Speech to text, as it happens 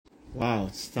Wow,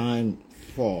 it's time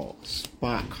for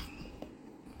Spark.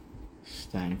 It's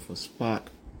time for Spark.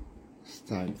 It's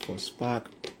time for Spark.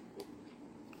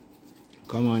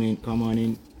 Come on in, come on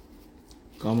in,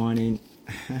 come on in.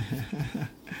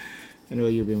 I know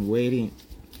you've been waiting.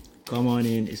 Come on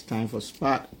in, it's time for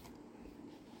Spark.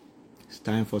 It's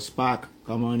time for Spark.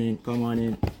 Come on in, come on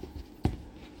in.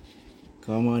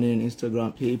 Come on in,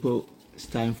 Instagram people. It's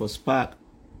time for Spark.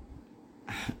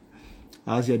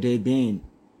 How's your day been?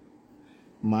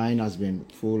 Mine has been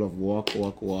full of work.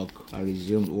 I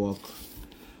resumed work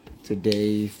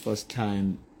today, first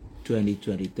time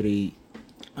 2023,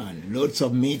 and loads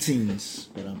of meetings,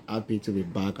 but I'm happy to be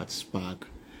back at Spark.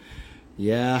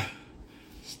 Yeah,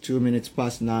 it's 2 minutes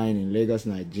past 9 in Lagos,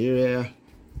 Nigeria,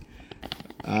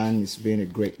 and it's been a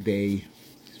great day.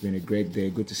 It's been a great day.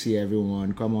 Good to see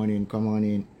everyone. Come on in, come on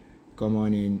in, come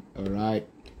on in. All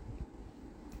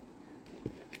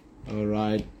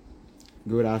right.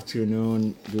 Good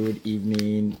afternoon, good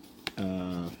evening,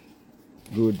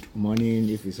 good morning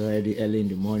if it's already early in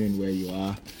the morning where you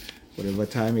are. Whatever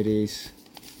time it is,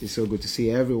 it's so good to see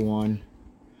everyone.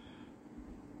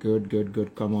 Good.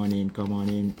 Come on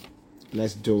in.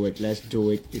 Let's do it.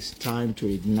 It's time to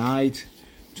ignite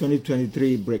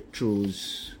 2023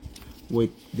 breakthroughs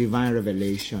with divine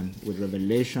revelation, with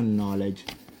revelation knowledge.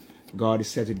 God is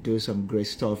set to do some great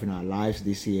stuff in our lives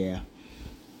this year.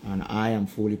 And I am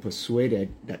fully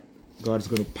persuaded that God is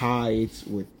going to power it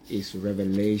with His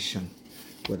revelation,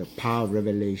 with the power of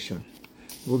revelation.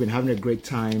 We've been having a great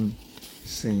time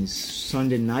since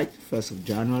Sunday night, 1st of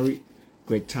January.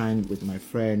 Great time with my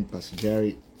friend, Pastor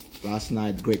Jerry. Last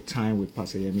night, great time with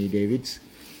Pastor Yemi Davids.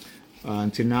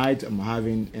 And tonight, I'm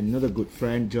having another good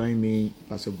friend join me,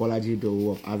 Pastor Bolaji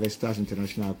Dowu of Avestas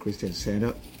International Christian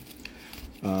Center.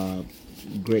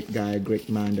 Great guy, great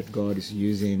man that God is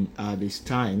using at this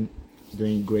time,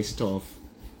 doing great stuff.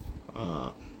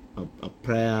 A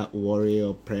prayer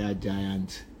warrior, prayer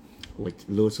giant with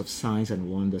loads of signs and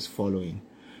wonders following.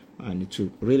 And it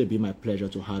will really be my pleasure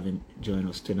to have him join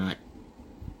us tonight.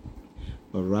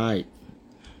 All right.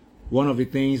 One of the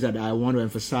things that I want to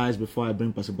emphasize before I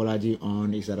bring Pastor Bolaji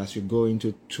on is that as you go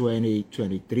into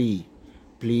 2023,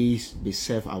 please be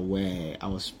self-aware. I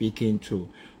was speaking to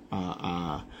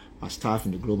our staff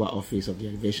in the global office of the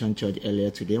Elevation Church earlier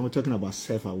today, and we're talking about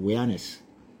self-awareness.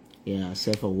 Yeah,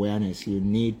 self-awareness. You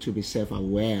need to be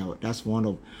self-aware. That's one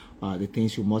of the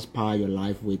things you must power your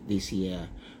life with this year.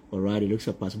 All right, it looks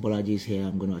like Pastor Bolaji is here.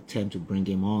 I'm going to attempt to bring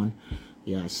him on.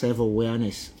 Yeah,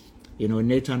 self-awareness. You know,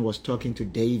 Nathan was talking to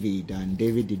David, and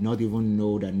David did not even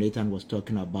know that Nathan was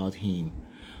talking about him,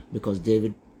 because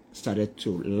David started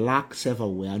to lack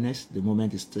self-awareness the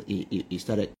moment he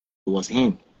started. It was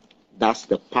him. That's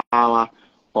the power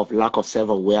of lack of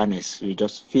self-awareness. You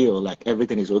just feel like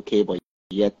everything is okay, but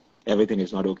yet everything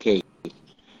is not okay.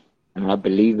 And I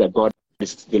believe that God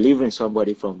is delivering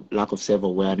somebody from lack of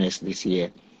self-awareness this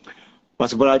year.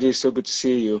 Pastor Bolaji, it's so good to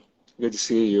see you. Good to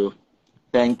see you.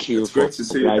 Thank you it's great to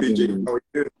see you, PG. How are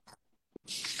you?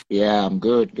 Yeah, I'm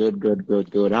good.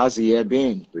 How's the year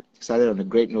been? Started on a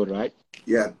great note, right?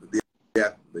 Yeah,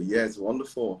 the year is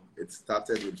wonderful. It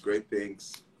started with great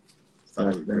things.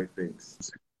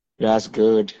 That's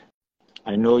good.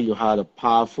 I know you had a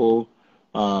powerful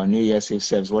New Year's Eve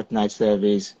service, what night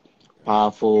service,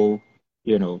 powerful,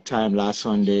 time last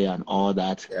Sunday and all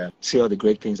that. Yeah. See all the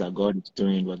great things that God is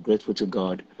doing. We're grateful to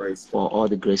God for all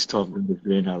the great stuff that He's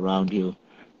doing around you.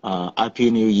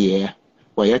 Happy New Year.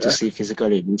 We're here to see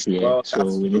physically this year, so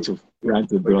we need to plan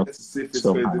to grow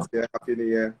somehow. This year. Happy New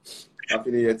Year.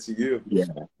 Happy New Year to you.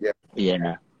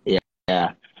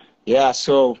 Yeah.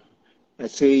 So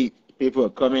let's see, people are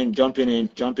coming, jumping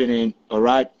in. All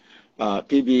right.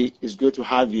 PB, it's good to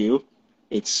have you.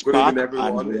 It's Spark. Good evening,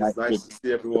 everyone. It's nice to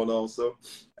see everyone also.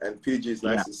 And PG, it's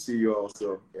nice to see you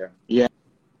also. Yeah.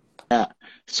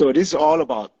 So this is all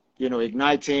about,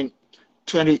 igniting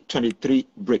 2023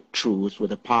 breakthroughs with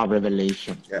the power of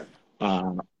revelation. Yeah.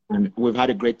 And we've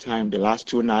had a great time the last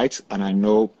 2 nights, and I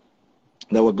know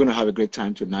that we're going to have a great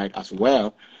time tonight as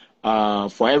well.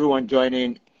 For everyone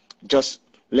joining, just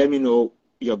let me know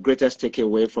your greatest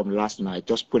takeaway from last night.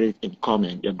 Just put it in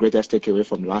comment, your greatest takeaway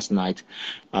from last night.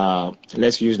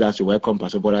 Let's use that to welcome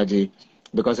Pastor Bolaji,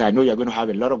 because I know you're going to have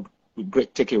a lot of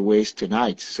great takeaways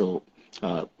tonight. So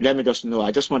let me just know.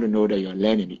 I just want to know that you're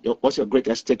learning. What's your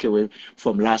greatest takeaway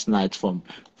from last night, from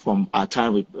our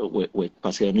time with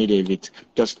Pastor Yemi David?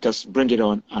 Just bring it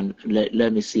on and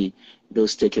let me see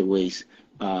those takeaways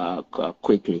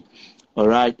quickly. All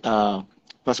right,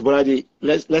 Pastor Bolaji,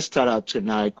 let's start out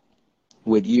tonight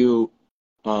with you,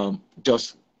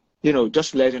 just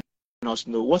letting us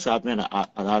know what's happening at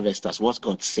Harvesters, what's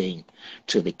God saying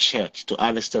to the church, to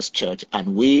Harvesters Church,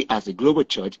 and we as the global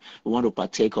church, we want to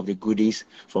partake of the goodies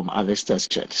from Harvesters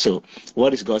Church. So,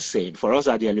 what is God saying? For us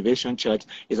at the Elevation Church,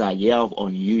 is a year of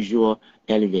unusual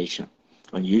elevation.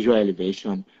 Unusual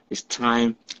elevation. It's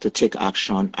time to take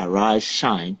action. Arise,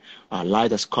 shine. Our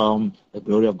light has come. The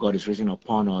glory of God is risen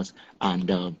upon us,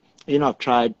 and I've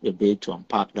tried a bit to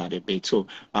unpack that a bit. So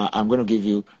I'm going to give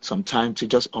you some time to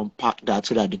just unpack that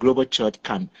so that the global church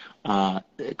can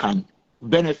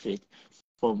benefit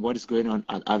from what is going on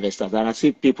at Harvesters. And I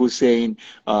see people saying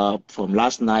from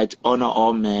last night, honor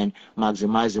all men,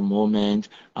 maximize the moment,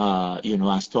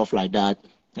 and stuff like that.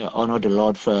 Honor the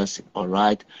Lord first. All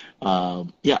right.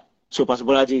 Yeah. So Pastor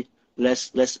Bolaji,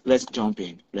 let's jump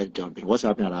in. Let's jump in. What's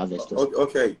happening at Harvesters?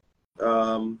 Okay.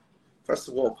 First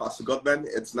of all, Pastor Godman,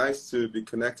 it's nice to be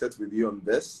connected with you on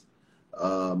this.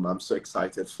 I'm so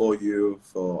excited for you.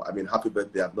 Happy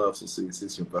birthday. I've not also seen you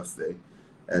since your birthday.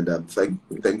 And I'm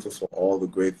thankful for all the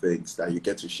great things that you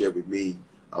get to share with me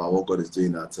about what God is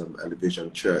doing at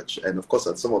Elevation Church. And of course,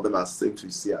 some of them are things we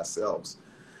see ourselves.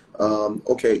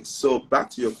 Okay, so back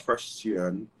to your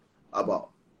question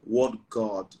about what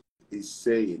God is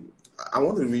saying. I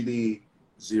want to really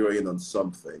zero in on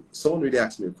something. Someone really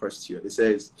asked me a question. It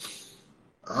says,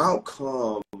 how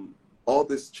come all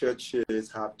these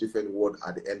churches have different words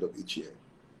at the end of each year?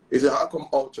 He said, how come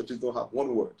all churches don't have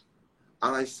one word?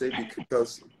 And I say,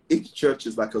 because each church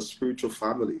is like a spiritual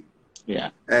family.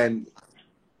 Yeah. And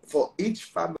for each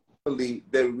family,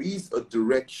 there is a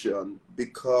direction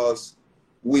because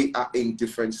we are in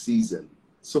different seasons.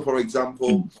 So, for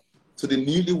example, to the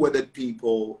newly wedded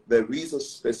people, there is a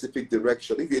specific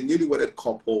direction. If you're a newly wedded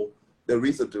couple, there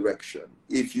is a direction.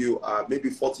 If you are maybe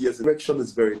 40 years, the direction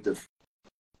is very different.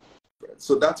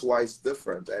 So that's why it's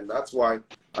different. And that's why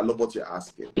I love what you're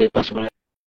asking. Yeah, that's right.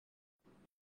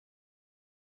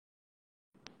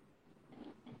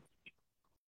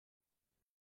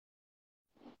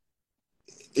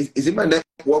 Is it my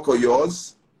network or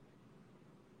yours?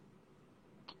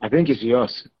 I think it's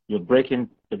yours. You're breaking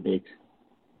a bit.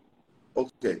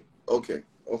 Okay.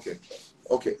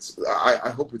 So I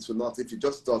hope it will not. If it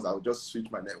just does, I'll just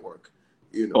switch my network.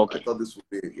 Okay. I thought this would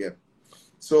be, yeah.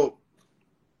 So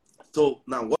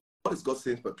now what is God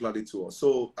saying particularly to us?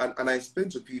 So, and I explain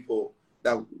to people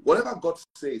that whatever God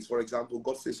says, for example,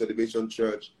 God says Elevation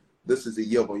Church, this is a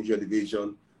year of unusual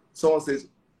elevation. Someone says,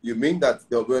 you mean that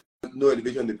there were no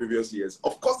elevation in the previous years?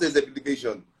 Of course there's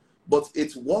elevation, but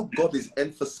it's what God is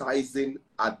emphasizing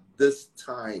at this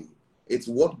time. It's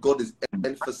what God is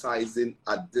emphasizing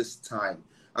at this time.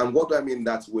 And what do I mean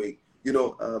that way?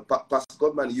 Pastor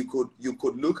Godman, you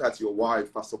could look at your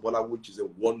wife, Pastor Bola, which is a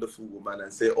wonderful woman,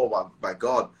 and say, "Oh my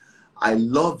God, I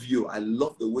love you. I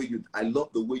love the way you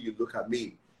look at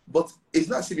me." But it's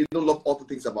not as if you don't love other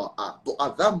things about her. But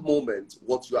at that moment,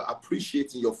 what you are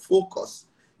appreciating, your focus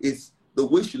is the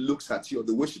way she looks at you, or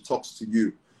the way she talks to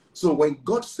you. So when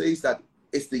God says that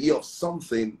it's the year of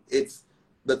something,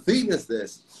 the thing is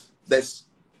this.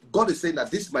 God is saying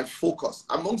that this is my focus.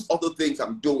 Amongst other things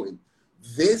I'm doing,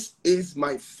 this is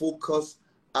my focus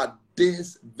at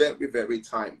this very, very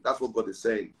time. That's what God is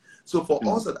saying. So for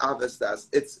us at Harvesters,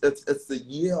 it's the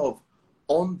year of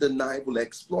undeniable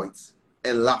exploits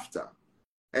and laughter.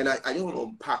 And I don't want to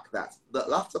unpack that. The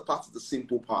laughter part is the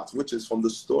simple part, which is from the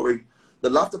story. The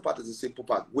laughter part is the simple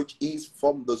part, which is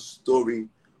from the story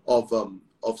of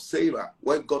Sarah,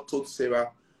 when God told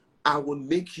Sarah, I will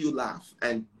make you laugh,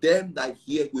 and them that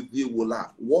hear with you will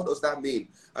laugh. What does that mean?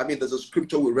 I mean, there's a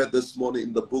scripture we read this morning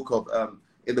in the book of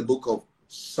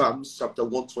Psalms, chapter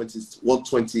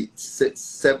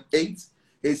 127:8.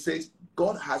 It says,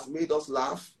 God has made us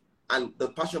laugh, and the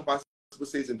Passion Bible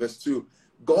says in verse 2,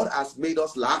 God has made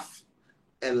us laugh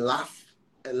and laugh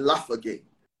and laugh again.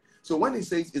 So when it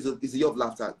says it's a year of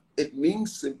laughter, it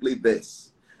means simply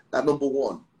this: that number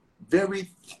one,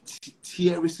 very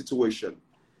teary situation,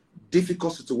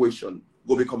 difficult situation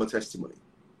will become a testimony.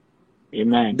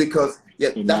 Amen. Because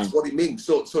Amen. That's what it means.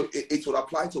 So it will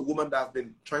apply to a woman that has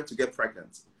been trying to get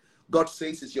pregnant. God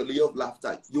says it's your year of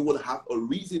laughter. You will have a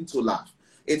reason to laugh.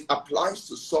 It applies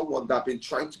to someone that has been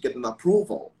trying to get an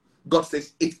approval. God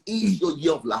says it is your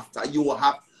year of laughter. You will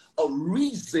have a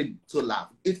reason to laugh.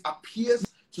 It appears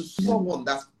to someone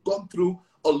that's gone through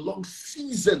a long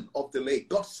season of delay.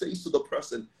 God says to the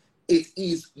person, it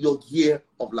is your year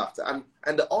of laughter.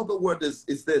 And the other word is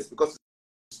this, because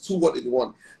it's two words in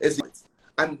one.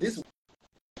 And this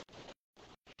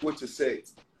way to say it,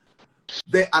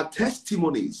 there are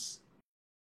testimonies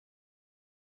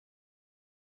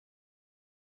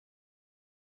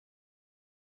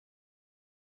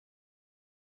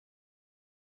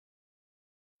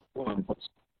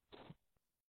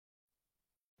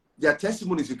There are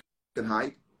testimonies you can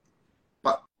hide.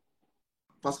 But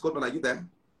Pastor Godman, are you there?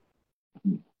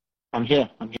 I'm here.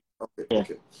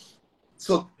 Okay.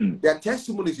 So there are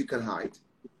testimonies you can hide,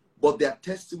 but there are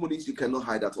testimonies you cannot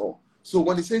hide at all. So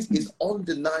when it says it's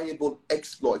undeniable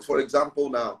exploit, for example,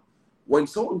 now, when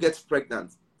someone gets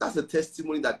pregnant, that's a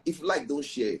testimony that if like don't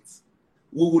share it,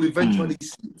 we will eventually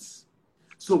see it.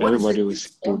 So when it says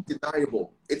it's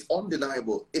undeniable, it's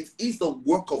undeniable. It is the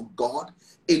work of God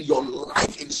in your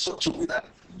life in such a way that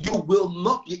you will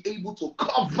not be able to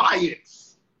cover it.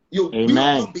 You will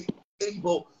not be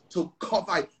able to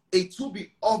cover it. It will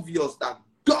be obvious that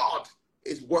God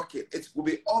is working. It will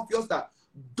be obvious that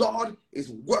God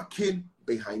is working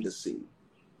behind the scene.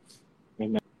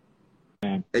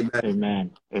 Amen.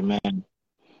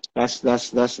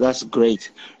 That's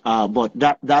great. But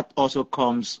that also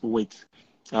comes with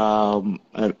a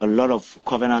lot of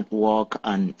covenant work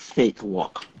and faith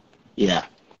work. Yeah.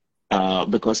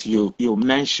 Because you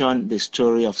mentioned the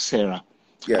story of Sarah,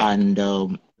 and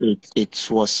it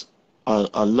was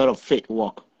a lot of faith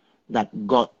work that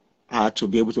God had to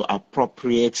be able to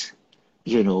appropriate,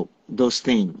 those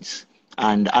things.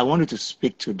 And I wanted to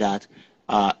speak to that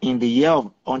in the year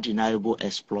of undeniable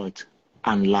exploit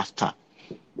and laughter.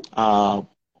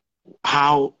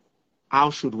 How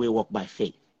should we walk by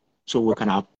faith so we can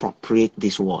appropriate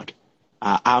this word?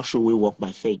 How should we walk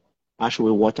by faith? How should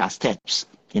we watch our steps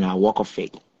in our walk of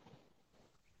faith?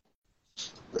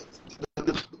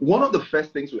 One of the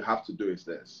first things we have to do is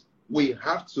this. We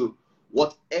have to,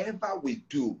 whatever we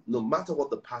do, no matter what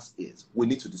the past is, we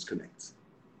need to disconnect.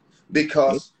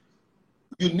 Because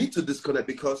you need to disconnect,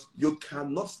 because you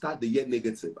cannot start the year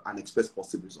negative and expect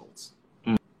positive results.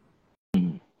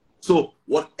 So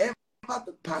whatever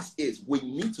the past is, we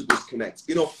need to disconnect.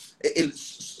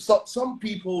 Some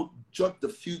people judge the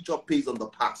future based on the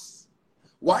past.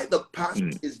 Why the past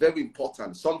is very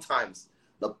important. Sometimes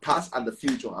the past and the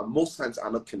future, and most times,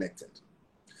 are not connected.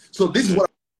 So this is what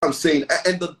I'm saying.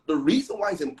 And the reason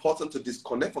why it's important to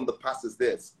disconnect from the past is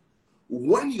this.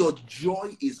 When your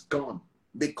joy is gone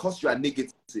because you are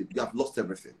negative, you have lost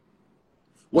everything.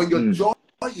 When your joy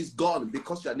is gone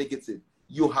because you are negative,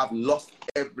 you have lost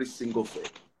every single thing.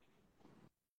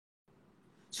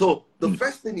 So the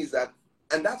first thing is that,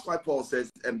 and that's why Paul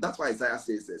says, and that's why Isaiah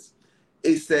says this.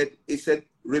 He said,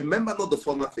 remember not the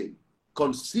former thing.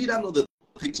 Consider not the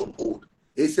things of old.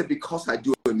 He said, because I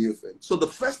do a new thing. So the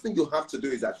first thing you have to do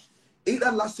is that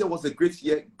either last year was a great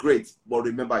year, great, but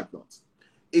remember it not.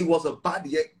 It was a bad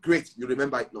year, great, you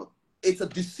remember it not. It's a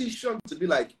decision to be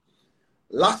like,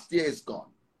 last year is gone,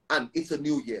 and it's a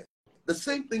new year. The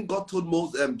same thing God told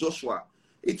Joshua.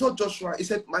 He told Joshua, he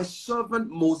said, my servant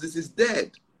Moses is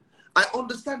dead. I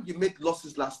understand you made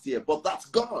losses last year, but that's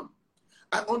gone.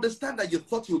 I understand that you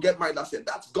thought you would get married last year.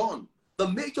 That's gone. The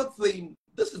major thing,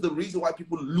 this is the reason why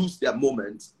people lose their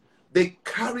moments. They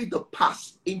carry the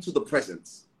past into the present.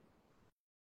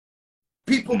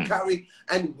 People carry,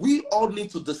 and we all need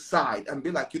to decide and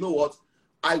be like, you know what?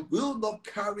 I will not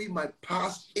carry my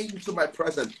past into my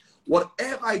present.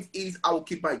 Whatever it is, I will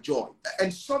keep my joy.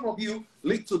 And some of you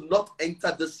need to not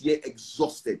enter this year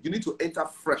exhausted. You need to enter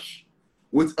fresh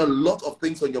with a lot of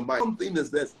things on your mind. Something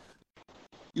is this.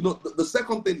 The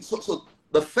second thing, so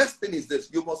the first thing is this.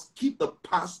 You must keep the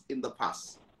past in the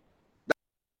past.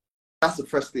 That's the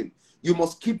first thing. You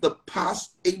must keep the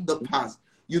past in the past.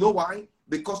 You know why?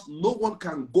 Because no one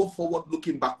can go forward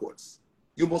looking backwards.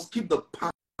 You must keep the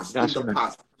past in the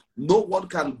past. No one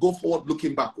can go forward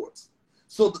looking backwards.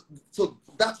 So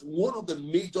that's one of the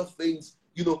major things.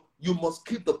 You must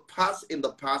keep the past in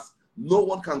the past. No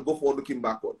one can go forward looking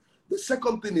backward. The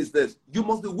second thing is this. You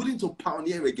must be willing to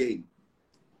pioneer again.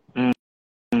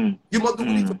 You must be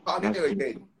willing to pioneer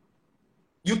again.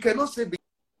 You cannot say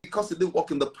because it didn't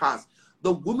work in the past.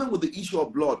 The woman with the issue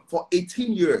of blood for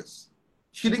 18 years,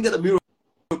 she didn't get a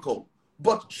miracle,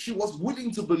 but she was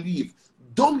willing to believe.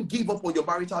 Don't give up on your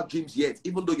marital dreams yet,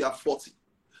 even though you are 40.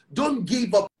 Don't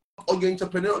give up on your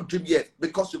entrepreneurial dream yet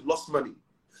because you've lost money.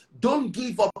 Don't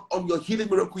give up on your healing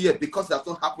miracle yet because that's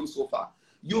not happened so far.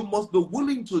 You must be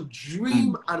willing to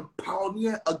dream and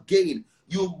pioneer again.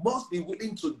 You must be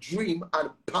willing to dream and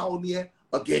pioneer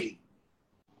again.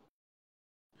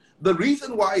 The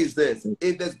reason why is this.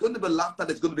 If there's going to be laughter,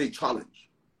 there's going to be a challenge.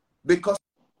 Because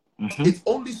it's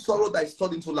only sorrow that is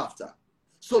turned into laughter.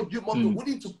 So you must be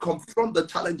willing to confront the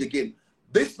challenge again.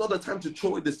 This is not the time to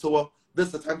throw in the towel. This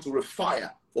is the time to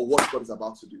refire for what God is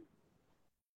about to do.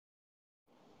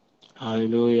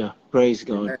 Hallelujah. Praise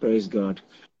God. Amen. Praise God.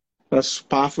 That's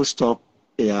powerful stuff.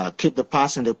 Yeah. Keep the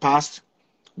past in the past.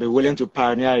 Be willing to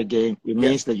pioneer again. It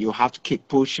means that you have to keep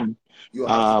pushing. You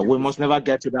have to We must never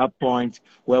get to that point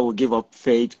where we give up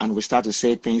faith and we start to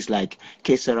say things like,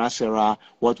 "Que sera, sera,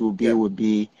 what will be, yeah. will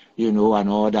be," you know, and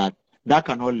all that. That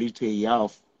cannot lead to a year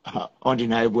of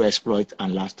undeniable exploit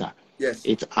and laughter. Yes.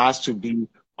 It has to be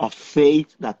a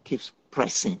faith that keeps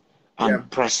pressing Yeah.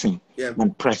 and pressing Yeah.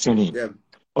 and pressing in. Yeah.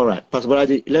 All right, Pastor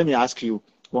Bolaji, let me ask you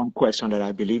one question that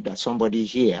I believe that somebody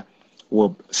here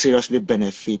will seriously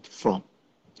benefit from.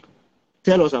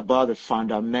 Tell us about the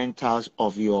fundamentals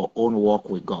of your own walk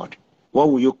with God.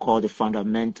 What will you call the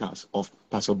fundamentals of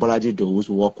Pastor Bolaji Dowu's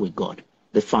walk with God?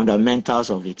 The fundamentals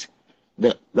of it.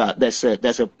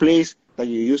 There's a place that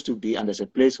you used to be, and there's a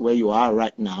place where you are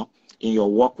right now in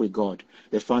your walk with God.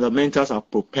 The fundamentals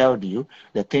have propelled you,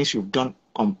 the things you've done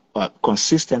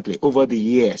consistently over the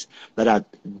years that have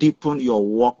deepened your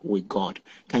walk with God.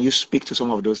 Can you speak to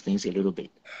some of those things a little bit?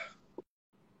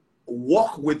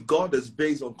 Walk with God is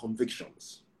based on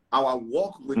convictions. Our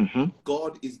walk with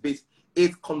God is based,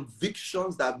 it's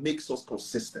convictions that makes us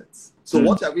consistent. So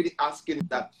what you're really asking is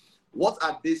that, what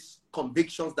are these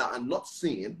convictions that are not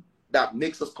seen that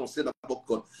makes us consider about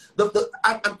God?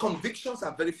 And convictions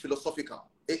are very philosophical.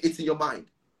 It's in your mind.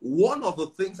 One of the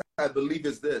things I believe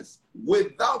is this: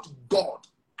 without God,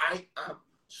 I am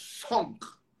sunk.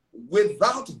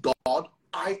 Without God,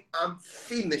 I am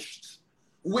finished.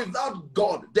 Without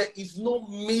God, there is no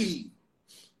me.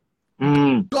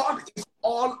 God is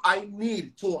all I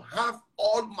need to have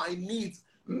all my needs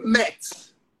met.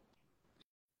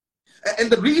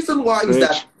 And the reason why is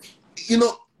that,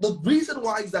 the reason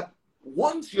why is that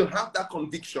once you have that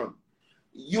conviction,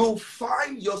 you'll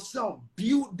find yourself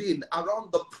building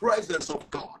around the presence of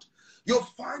God. You'll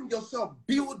find yourself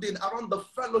building around the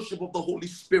fellowship of the Holy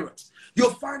Spirit.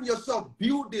 You'll find yourself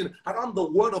building around the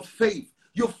word of faith.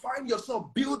 You find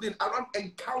yourself building around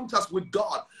encounters with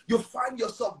God. You find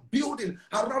yourself building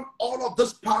around all of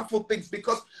these powerful things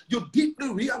because you deeply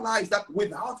realize that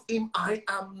without him, I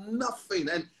am nothing.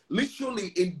 And literally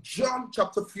in John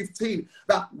chapter 15,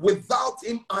 that without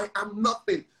him, I am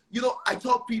nothing. I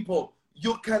tell people,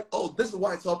 this is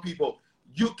why I tell people,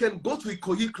 you can go to a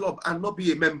Ikoyi club and not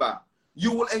be a member.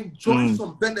 You will enjoy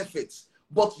some benefits,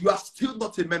 but you are still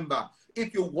not a member.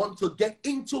 If you want to get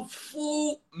into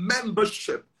full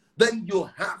membership, then you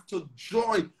have to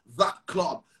join that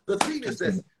club. The thing is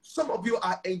this: some of you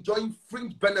are enjoying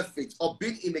fringe benefits of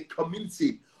being in a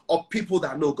community of people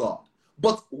that know God.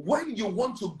 But when you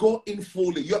want to go in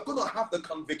fully, you're going to have the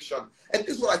conviction. And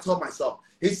this is what I tell myself.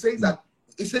 He says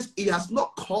he has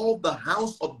not called the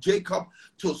house of Jacob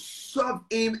to serve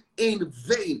him in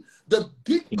vain. The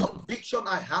deep conviction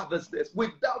I have is this: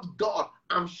 without God,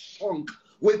 I'm sunk.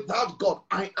 Without God,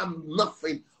 I am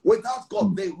nothing. Without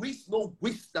God, there is no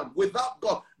wisdom. Without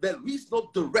God, there is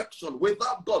no direction.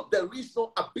 Without God, there is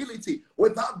no ability.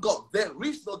 Without God, there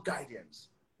is no guidance.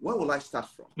 Where will I start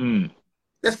from?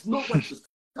 There's nowhere to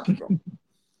start from.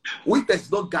 If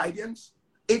there's no guidance,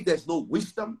 if there's no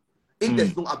wisdom, if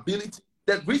there's no ability,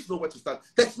 there is nowhere to start.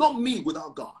 There's no me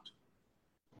without God.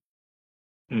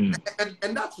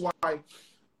 And that's why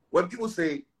when people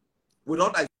say, with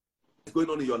all that going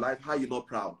on in your life, how you're not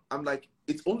proud, I'm like,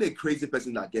 it's only a crazy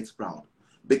person that gets proud,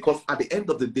 because at the end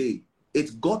of the day,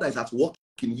 it's God that is at work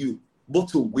in you,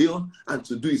 both to will and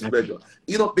to do his pleasure.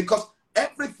 Because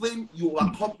everything you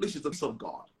accomplish is the grace of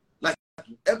God. Like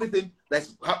everything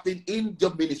that's happening in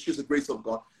your ministry is the grace of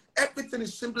God. Everything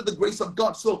is simply the grace of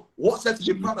God. So what's there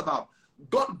to be proud about?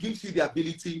 God gives you the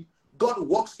ability, God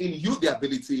works in you the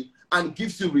ability and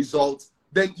gives you results.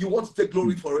 Then you want to take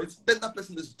glory for it, then that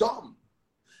person is dumb.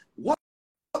 What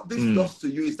this does to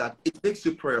you is that it makes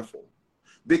you prayerful.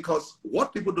 Because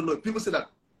what people don't know, people say that,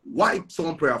 why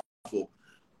someone prayerful?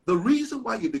 The reason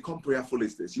why you become prayerful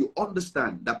is this: you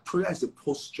understand that prayer is a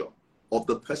posture of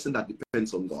the person that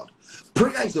depends on God.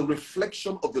 Prayer is a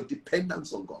reflection of your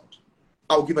dependence on God.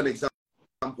 I'll give an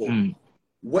example.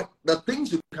 What the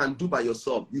things you can do by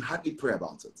yourself, you hardly pray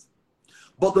about it.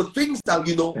 But the things that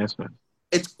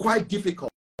it's quite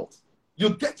difficult, you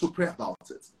get to pray about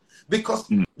it. Because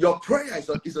your prayer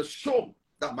is a show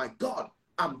that, my God,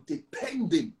 I'm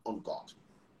depending on God.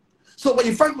 So when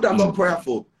you find people that are not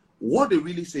prayerful, what they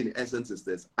really say in essence is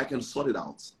this: I can sort it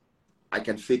out. I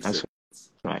can fix it.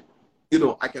 Right.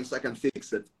 I can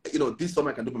fix it. This time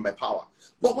I can do with my power.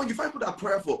 But when you find people that are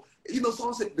prayerful,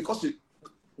 someone said,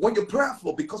 when you're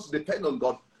prayerful, because you depend on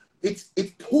God,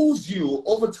 it pulls you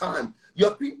over time. You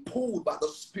are being pulled by the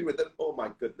Spirit. Then, oh my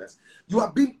goodness, you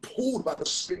are being pulled by the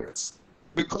Spirit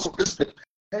because of this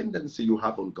dependency you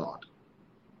have on God.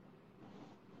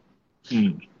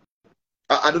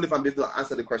 I don't know if I'm able to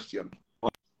answer the question.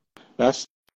 That's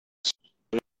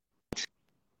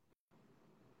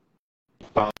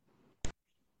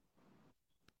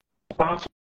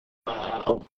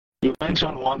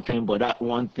mentioned one thing, but that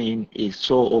one thing is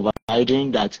so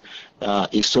overriding that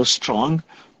is so strong,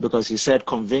 because he said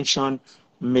conviction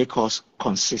make us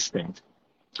consistent.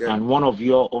 Yeah. And one of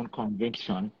your own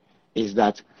conviction is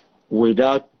that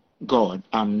without God,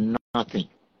 I'm nothing.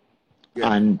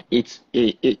 Yeah. And it's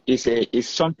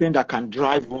something that can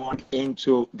drive one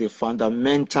into the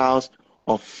fundamentals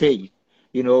of faith.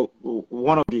 You know,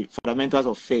 one of the fundamentals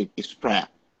of faith is prayer.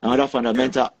 Another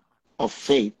fundamental of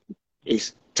faith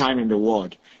is time in the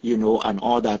Word, you know, and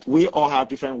all that. We all have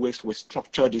different ways we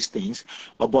structure these things,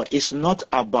 but it's not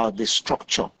about the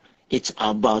structure. It's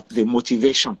about the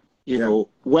motivation. You know,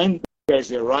 when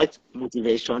there's a right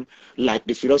motivation, like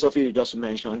the philosophy you just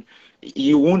mentioned,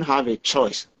 you won't have a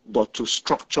choice but to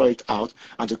structure it out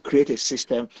and to create a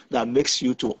system that makes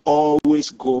you to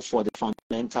always go for the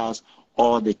fundamentals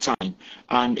all the time.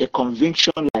 And a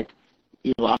conviction like,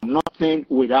 you know, I'm nothing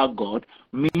without God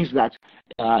means that,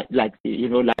 like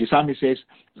the psalmist says,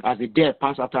 as the deer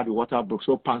pants after the water brook,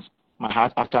 so pants my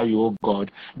heart after you, O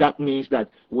God. That means that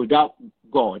without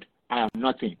God, I am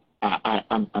nothing.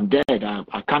 I'm dead.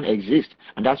 I can't exist.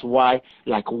 And that's why,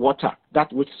 like water,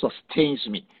 that which sustains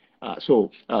me. So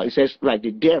it says, like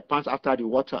the deer pants after the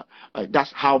water,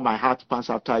 that's how my heart pants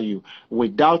after you.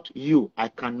 Without you, I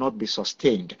cannot be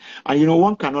sustained. And you know,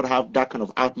 one cannot have that kind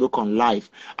of outlook on life,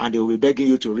 and they will be begging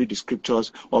you to read the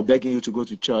scriptures, or begging you to go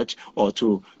to church, or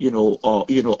to,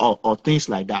 or things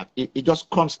like that. It just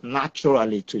comes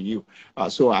naturally to you.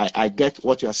 So I get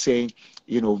what you're saying,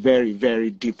 you know, very, very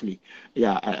deeply.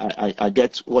 Yeah, I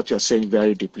get what you're saying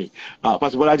very deeply.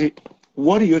 Pastor Bolaji,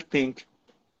 what do you think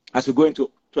as we go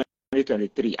into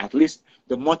 2023, at least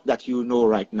the month that you know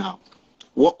right now,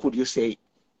 what could you say,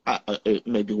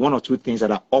 maybe one or two things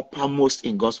that are uppermost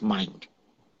in God's mind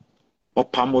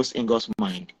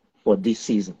for this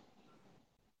season?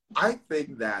 I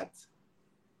think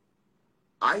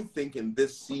in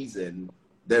this season,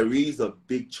 there is a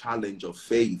big challenge of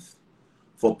faith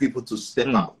for people to step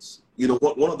out. You know,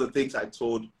 one of the things I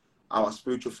told our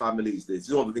spiritual family is this. This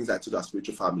is one of the things I told our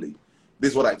spiritual family.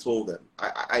 This is what I told them.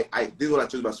 This is what I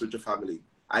told my spiritual family.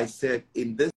 I said,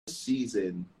 in this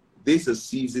season, this is a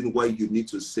season where you need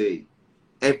to say,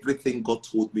 everything God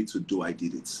told me to do, I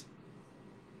did it.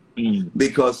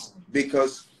 Because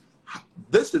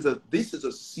this is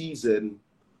a season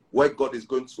where God is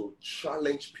going to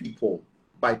challenge people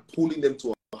by pulling them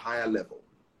to a higher level.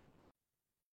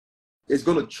 It's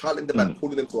going to challenge them by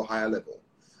pulling them to a higher level.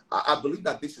 I believe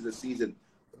that this is a season.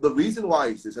 The reason why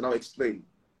is this, and I'll explain.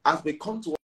 As we come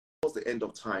towards the end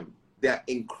of time, there are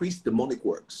increased demonic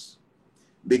works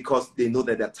because they know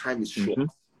that their time is short.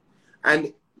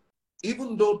 And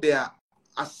even though there are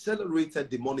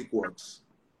accelerated demonic works,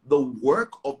 the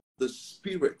work of the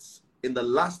spirits in the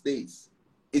last days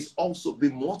is also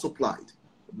being multiplied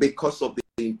because of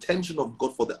the intention of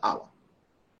God for the hour.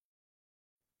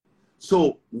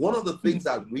 So one of the things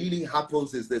that really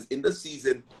happens is this. In this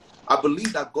season, I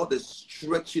believe that God is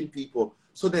stretching people.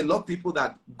 So there are a lot of people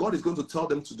that God is going to tell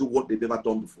them to do what they've never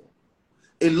done before.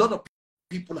 A lot of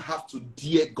people have to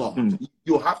dare God.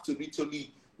 You have to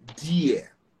literally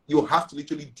dare. You have to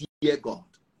literally dare God.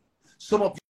 Some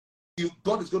of you,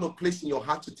 God is going to place in your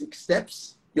heart to take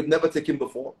steps you've never taken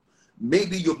before.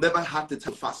 Maybe you've never had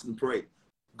to fast and pray.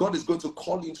 God is going to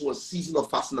call you into a season of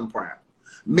fasting and prayer.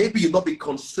 Maybe you'll not be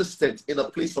consistent in a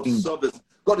place of service.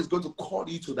 God is going to call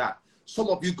you to that. Some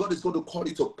of you, God is going to call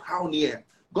you to pioneer.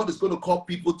 God is going to call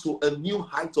people to a new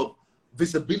height of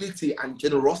visibility and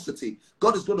generosity.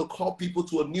 God is going to call people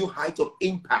to a new height of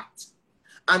impact.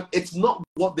 And it's not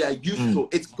what they are used to.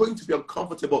 It's going to be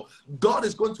uncomfortable. God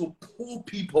is going to pull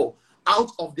people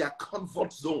out of their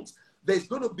comfort zones. There's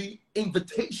going to be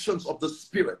invitations of the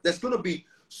Spirit. There's going to be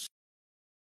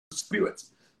Spirit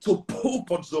to pull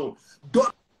comfort zone.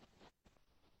 God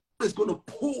is going to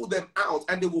pull them out,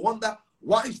 and they will wonder,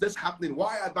 why is this happening?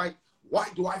 Why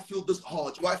do I feel this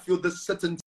urge? Why I feel this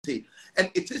certainty?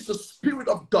 And it is the Spirit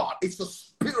of God. It's the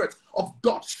Spirit of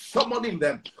God summoning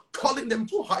them, calling them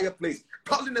to a higher place,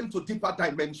 calling them to deeper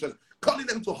dimensions, calling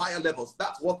them to higher levels.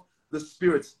 That's what the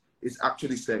Spirit is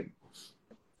actually saying.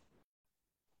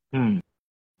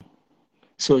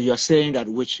 So you're saying that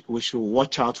we should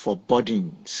watch out for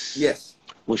burdens. Yes.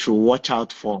 We should watch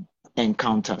out for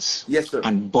encounters. Yes, sir.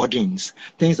 And burdens.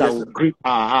 Things that will grip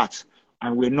our hearts,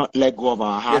 and we'll not let go of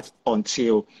our heart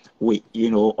until we,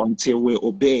 until we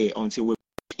obey, until we,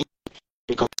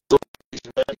 because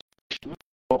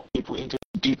people into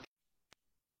deep,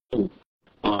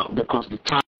 because the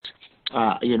times,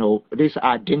 these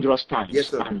are dangerous times. Yes,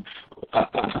 sir. And,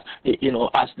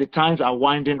 as the times are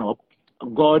winding up,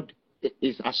 God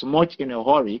is as much in a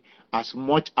hurry as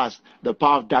much as the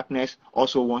power of darkness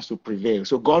also wants to prevail.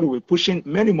 So God will be pushing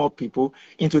many more people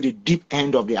into the deep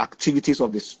end of the activities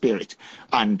of the Spirit,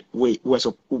 and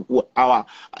our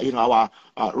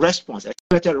response,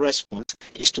 expected response,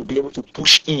 is to be able to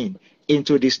push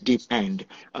into this deep end.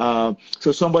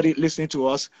 So somebody listening to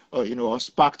us, on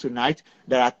Spark tonight,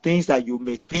 there are things that you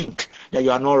may think that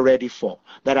you are not ready for.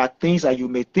 There are things that you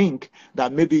may think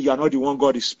that maybe you are not the one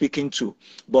God is speaking to,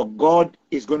 but God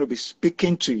is going to be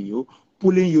speaking to you,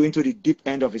 pulling you into the deep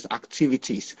end of his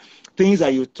activities. Things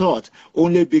that you thought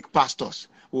only big pastors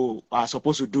who are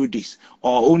supposed to do this,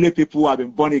 or only people who have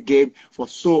been born again for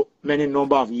so many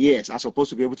number of years are supposed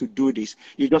to be able to do this.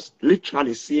 You're just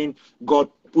literally seeing God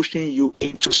pushing you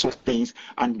into some things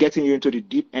and getting you into the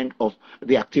deep end of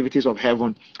the activities of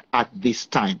heaven at this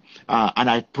time. And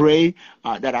I pray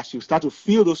that as you start to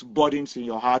feel those burdens in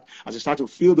your heart, as you start to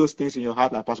feel those things in your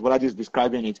heart, like Pastor Bolaji is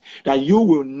describing it, that you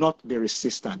will not be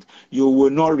resistant. You will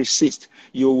not resist.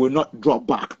 You will not drop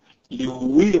back. You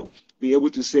will be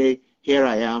able to say, "Here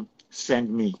I am, send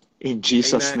me," in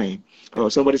Jesus' name. Oh,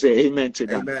 somebody say amen to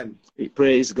that. Amen.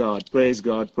 Praise God, praise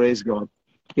God, praise God.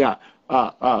 Yeah,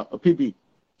 PB,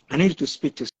 I need to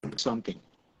speak to something.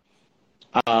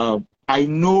 I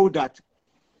know that,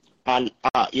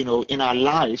 in our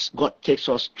lives, God takes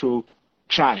us through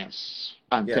trials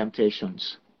and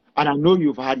temptations. And I know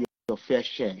you've had your fair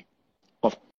share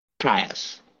of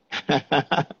trials.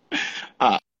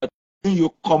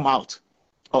 You come out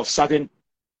of certain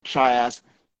trials,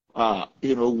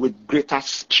 with greater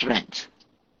strength.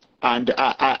 And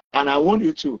I want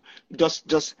you to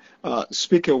just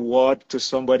speak a word to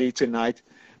somebody tonight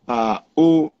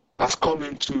who has come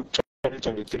into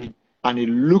 2023, and it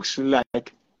looks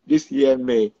like this year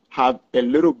may have a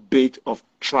little bit of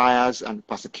trials and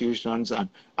persecutions and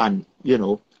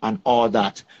all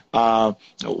that.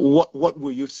 What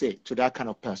will you say to that kind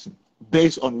of person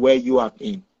based on where you are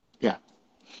in? Yeah.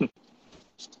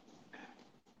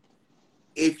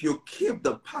 If you keep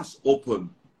the past open,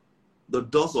 the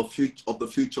doors of the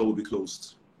future will be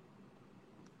closed.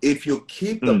 If you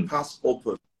keep the past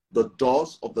open, the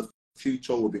doors of the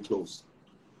future will be closed.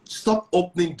 Stop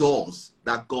opening doors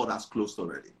that God has closed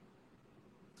already.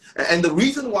 And the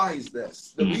reason why is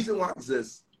this.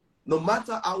 No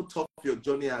matter how tough your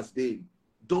journey has been,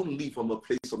 don't leave from a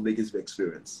place of negative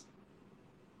experience.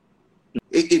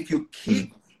 If you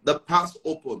keep the past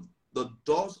open, the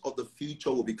doors of the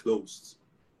future will be closed.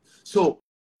 So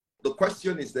the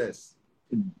question is this.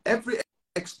 Every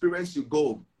experience you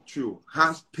go through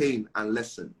has pain and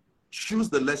lesson. Choose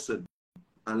the lesson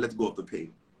and let go of the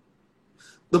pain.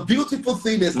 The beautiful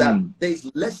thing is that there's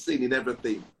lesson in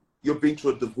everything. You've been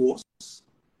through a divorce.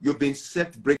 You've been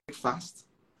set breakfast.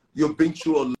 You've been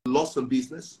through a loss in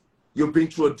business. You've been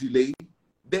through a delay.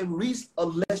 There is a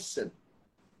lesson.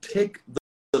 Take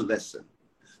the lesson.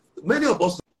 Many of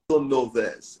us don't know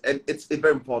this, and it's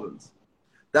very important.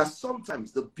 That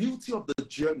sometimes the beauty of the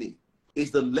journey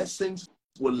is the lessons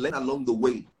we'll learn along the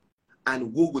way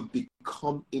and who would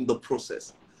become in the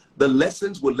process. The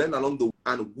lessons we'll learn along the way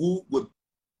and who would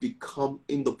become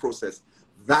in the process.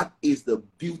 That is the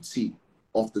beauty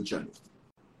of the journey.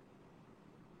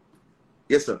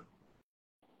 Yes, sir.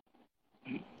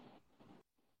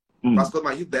 Pastor,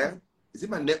 are you there? Is it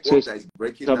my network that is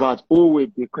breaking down? It's about who we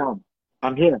become.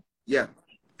 I'm here. Yeah.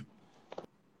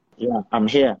 Yeah, I'm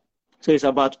here. So it's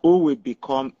about who we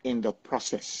become in the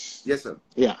process. Yes, sir.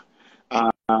 Yeah.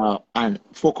 And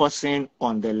focusing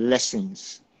on the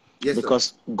lessons. Yes, because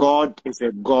sir. God is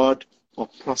a God of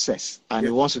process, and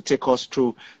He wants to take us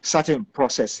through certain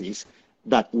processes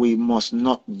that we must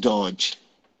not dodge.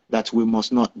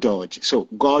 So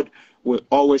God will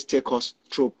always take us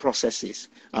through processes.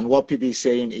 And what people is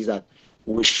saying is that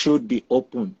we should be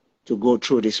open to go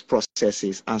through these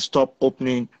processes and stop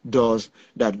opening doors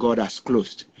that God has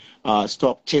closed.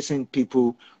 Stop chasing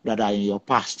people that are in your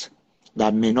past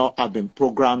that may not have been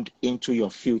programmed into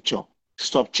your future.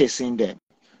 Stop chasing them.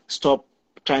 Stop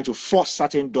trying to force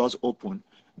certain doors open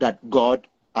that God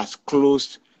has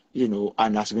closed,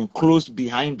 and has been closed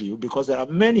behind you, because there are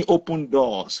many open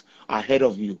doors ahead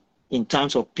of you in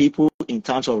terms of people, in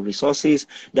terms of resources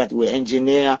that will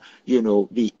engineer,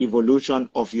 the evolution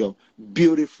of your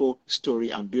beautiful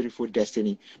story and beautiful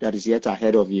destiny that is yet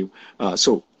ahead of you.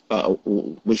 So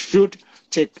we should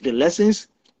take the lessons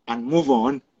and move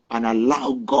on and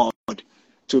allow God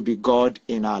to be God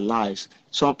in our lives.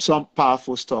 Some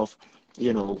powerful stuff,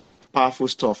 powerful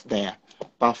stuff there.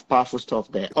 Powerful stuff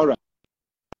there. All right.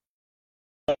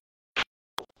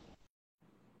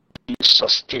 You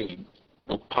sustain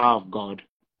the power of God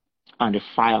and the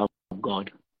fire of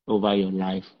God over your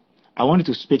life. I wanted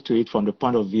to speak to it from the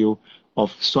point of view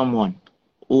of someone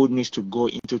who needs to go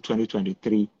into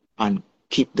 2023 and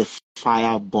keep the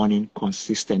fire burning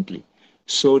consistently,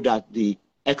 so that the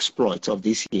exploits of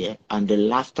this year and the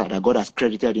laughter that God has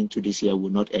credited into this year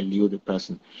will not elude the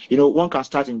person. You know, one can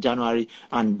start in January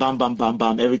and bam, bam, bam,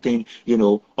 bam, everything, you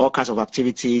know, all kinds of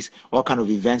activities, all kinds of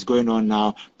events going on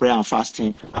now, prayer and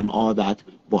fasting and all that.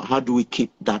 But how do we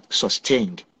keep that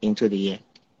sustained into the year?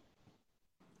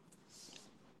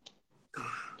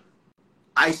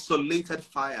 Isolated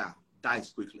fire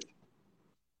dies quickly.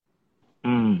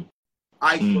 Mm.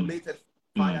 Isolated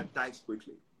fire dies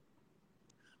quickly.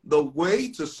 The way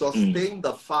to sustain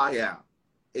the fire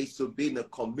is to be in a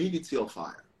community of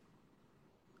fire.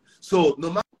 So no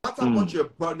matter what you're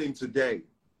burning today,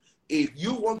 if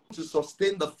you want to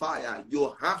sustain the fire,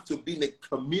 you have to be in a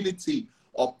community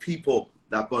of people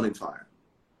that burn in fire.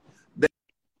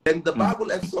 Then the Bible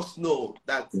lets us know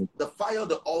that the fire of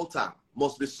the altar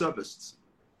must be serviced.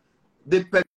 The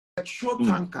petrol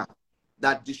tanker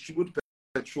that distributes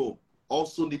petrol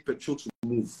also need petrol to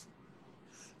move.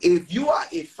 If you are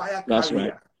a fire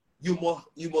carrier, you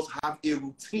must have a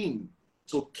routine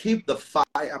to keep the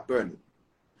fire burning.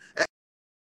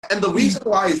 And the reason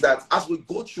why is that as we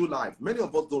go through life, many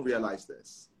of us don't realize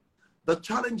this. The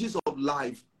challenges of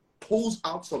life pulls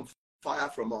out some fire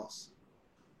from us.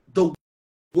 The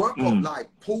work of life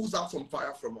pulls out some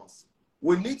fire from us.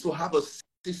 We need to have a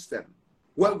system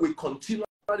where we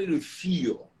continually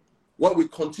refuel,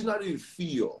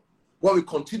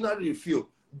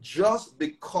 just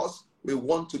because we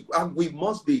want to. And we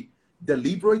must be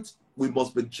deliberate, we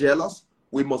must be jealous,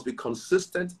 we must be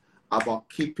consistent about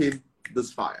keeping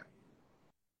this fire.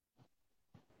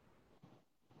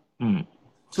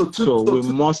 So two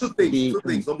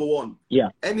things. Number one,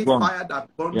 any fire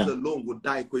that burns alone will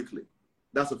die quickly.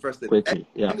 That's the first thing.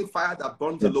 Any fire that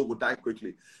burns alone will die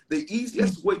quickly. The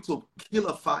easiest way to kill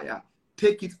a fire,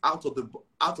 take it out of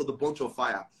the bunch of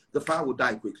fire. The fire will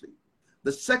die quickly.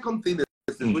 The second thing is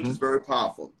this, which is very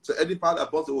powerful. So any fire that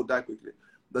burns will die quickly.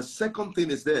 The second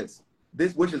thing is this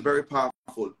which is very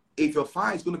powerful. If your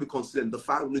fire is going to be consistent, the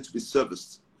fire will need to be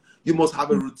serviced. You must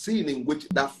have a routine in which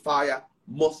that fire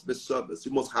must be serviced.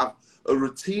 You must have a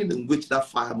routine in which that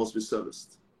fire must be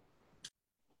serviced.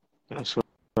 That's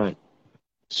right.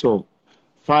 So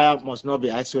fire must not be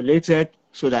isolated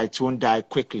so that it won't die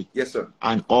quickly. Yes, sir.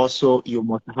 And also you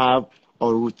must have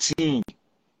a routine,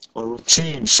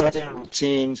 certain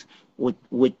routines with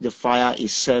which the fire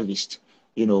is serviced,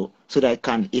 you know, so that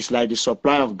it's like the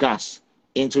supply of gas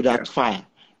into that fire.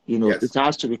 You know, it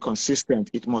has to be consistent.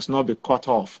 It must not be cut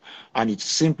off. And it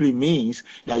simply means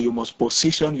that you must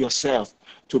position yourself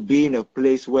to be in a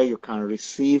place where you can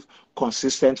receive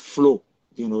consistent flow,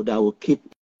 you know, that will keep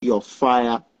your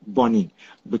fire burning.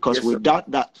 Because without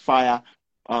that fire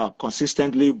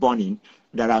consistently burning,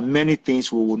 there are many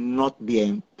things we will not be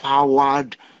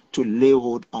empowered to lay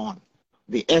hold on.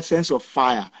 The essence of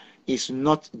fire is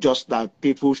not just that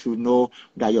people should know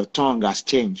that your tongue has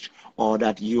changed or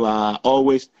that you are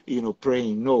always, you know,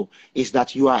 praying. No, it's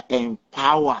that you are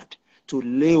empowered to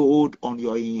lay hold on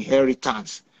your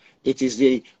inheritance. It is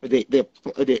the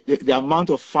amount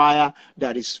of fire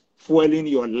that is fueling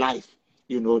your life,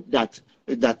 you know, that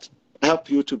help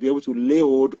you to be able to lay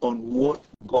hold on what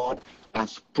God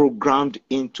has programmed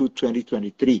into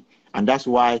 2023. And that's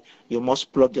why you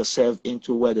must plug yourself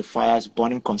into where the fire is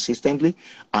burning consistently,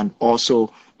 and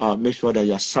also make sure that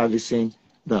you're servicing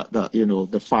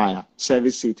the fire.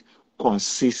 Service it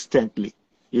consistently,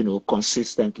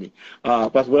 consistently.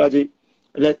 Pastor Bolaji,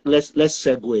 let's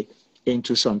segue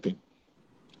into something.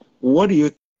 What do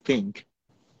you think,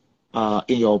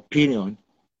 in your opinion,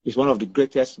 is one of the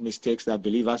greatest mistakes that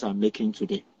believers are making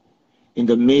today, in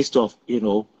the midst of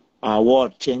our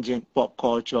world changing, pop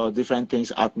culture, different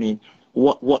things happening?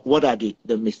 What are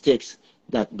the mistakes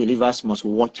that believers must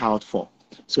watch out for,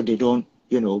 so they don't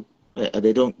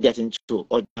they don't get into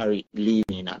ordinary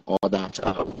living and all that?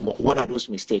 What are those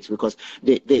mistakes? Because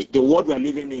the world we're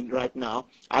living in right now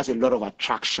has a lot of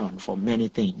attraction for many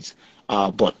things.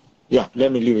 But yeah,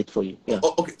 let me leave it for you. Yeah.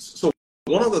 Okay, so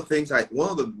one of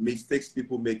the mistakes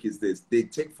people make is this: they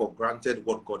take for granted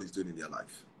what God is doing in their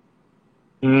life.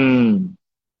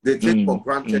 They take for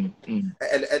granted.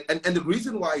 And the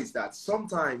reason why is that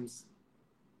sometimes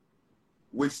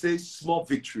we say small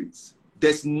victories.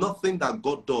 There's nothing that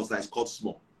God does that is called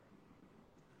small.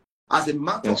 As a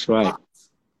matter of fact,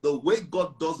 the way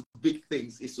God does big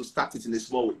things is to start it in a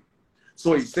small way.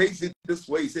 So he says it this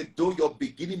way: he said, though your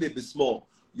beginning may be small,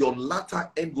 your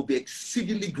latter end will be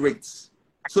exceedingly great.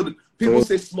 So people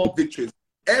say small victories.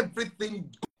 Everything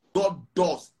God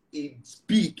does is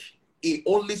big he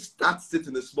only starts it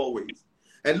in the small ways.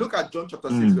 And look at John chapter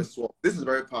 6, verse 12. This is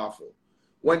very powerful.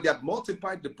 When they had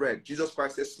multiplied the bread, Jesus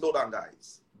Christ says, slow down,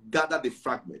 guys. Gather the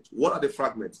fragment. What are the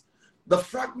fragments? The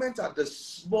fragments are the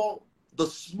small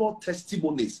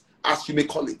testimonies, as you may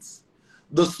call it.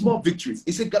 The small victories.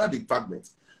 He said, gather the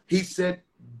fragments. He said,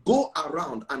 go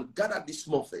around and gather these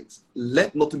small things.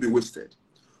 Let nothing be wasted.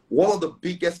 One of the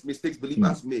biggest mistakes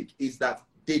believers make is that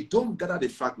they don't gather the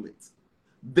fragments.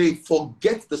 They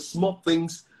forget the small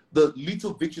things, the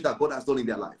little victory that God has done in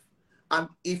their life. And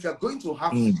if you're going to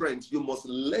have strength, you must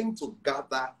learn to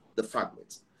gather the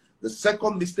fragments. The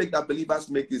second mistake that believers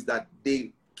make is that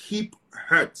they keep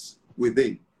hurts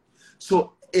within.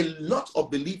 So a lot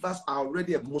of believers are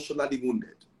already emotionally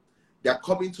wounded. They are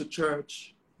coming to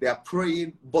church, they are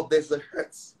praying, but there's a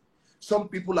hurt. Some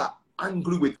people are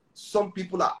angry with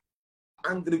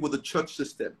the church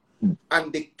system,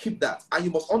 and they keep that. And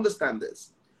you must understand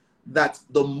this, that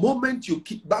the moment you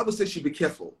keep, Bible says you be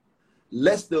careful,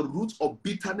 lest the root of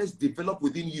bitterness develop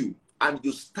within you and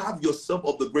you starve yourself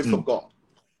of the grace of God.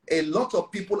 A lot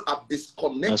of people have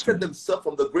disconnected themselves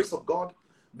from the grace of God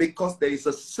because there is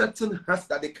a certain hurt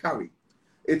that they carry.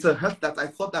 It's a hurt that I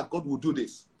thought that God would do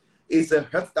this. It's a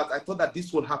hurt that I thought that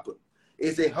this would happen.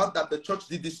 It's a hurt that the church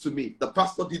did this to me. The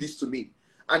pastor did this to me.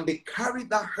 And they carry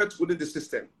that hurt within the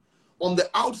system. On the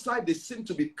outside, they seem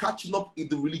to be catching up in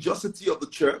the religiosity of the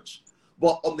church.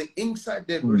 But on the inside,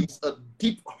 there is a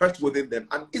deep hurt within them.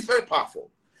 And it's very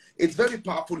powerful. It's very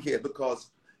powerful here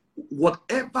because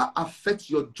whatever affects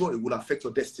your joy will affect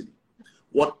your destiny.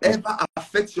 Whatever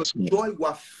affects your joy will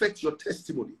affect your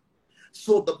testimony.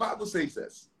 So the Bible says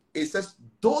this. It says,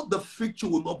 though the fig tree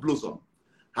will not blossom,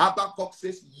 Habakkuk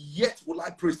says, yet will I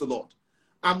praise the Lord.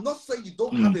 I'm not saying you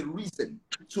don't have a reason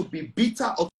to be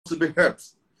bitter or to be hurt,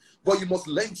 but you must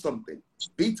learn something.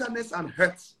 Bitterness and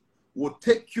hurt will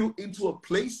take you into a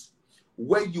place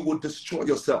where you will destroy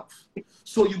yourself.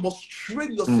 So you must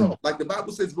train yourself, like the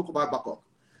Bible says, book of Habakkuk.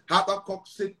 Habakkuk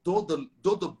said, though the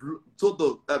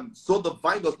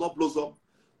vine does not blossom,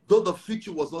 though the fig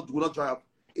tree will not dry up,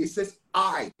 it says,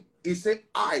 I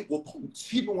will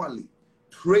continually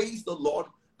praise the Lord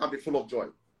and be full of joy.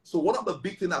 So one of the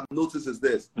big things I've noticed is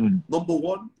this. Number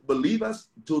one, believers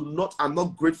are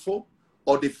not grateful,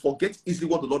 or they forget easily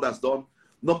what the Lord has done.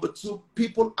 Number two,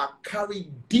 people are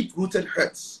carrying deep-rooted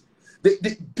hurts.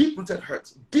 Deep-rooted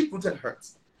hurts.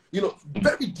 You know,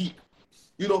 very deep.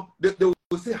 You know, they will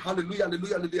say hallelujah,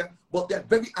 hallelujah, hallelujah, but they're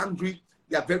very angry.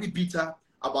 They are very bitter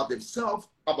about themselves,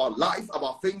 about life,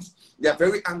 about things. They are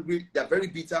very angry. They are very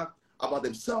bitter about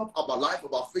themselves, about life,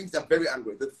 about things. They're very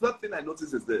angry. The third thing I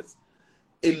notice is this.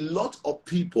 A lot of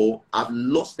people have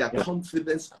lost their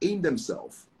confidence in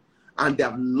themselves, and they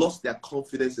have lost their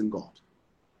confidence in God.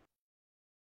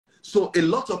 So a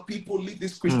lot of people live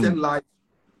this Christian life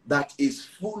that is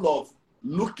full of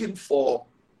looking for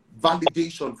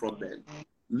validation from men,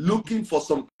 looking for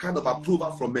some kind of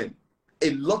approval from men.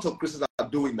 A lot of Christians are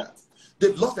doing that.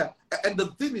 They've lost that. And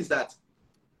the thing is that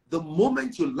the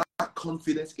moment you lack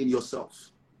confidence in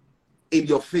yourself, in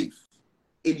your faith,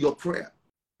 in your prayer,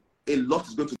 a lot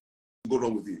is going to go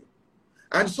wrong with you.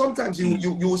 And sometimes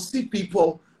you will see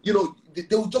people, you know,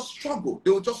 they will just struggle.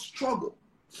 They will just struggle.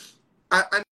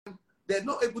 And they're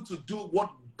not able to do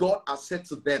what God has said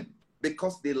to them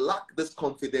because they lack this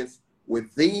confidence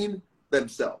within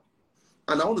themselves.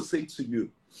 And I want to say to you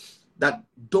that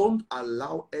don't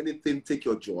allow anything take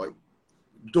your joy.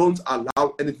 Don't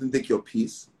allow anything take your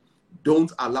peace.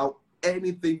 Don't allow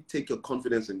anything take your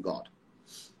confidence in God.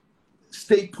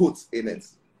 Stay put in it.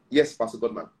 Yes, Pastor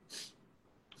Godman.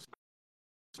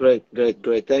 Great.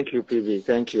 Thank you, PV.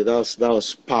 Thank you. That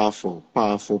was powerful.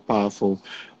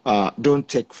 Don't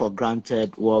take for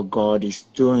granted what God is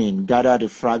doing. Gather the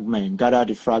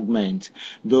fragment.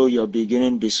 Though your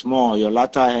beginning be small, your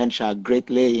latter end shall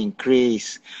greatly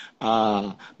increase.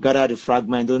 Gather the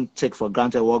fragment. Don't take for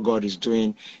granted what God is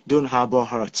doing. Don't harbor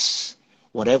hurts.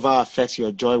 Whatever affects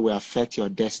your joy will affect your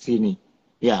destiny.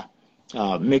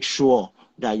 Make sure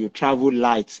that you travel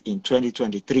light in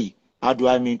 2023. How do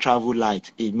I mean travel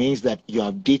light? It means that you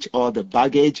have ditched all the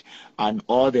baggage and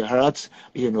all the hurts,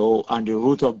 you know, and the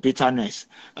root of bitterness.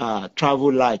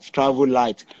 Travel light.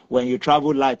 When you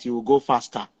travel light, you will go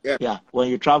faster. When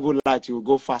you travel light, you will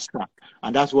go faster.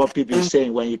 And that's what people are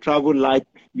saying. When you travel light,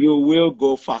 you will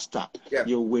go faster.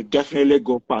 You will definitely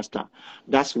go faster.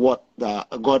 That's what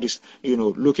God is, you know,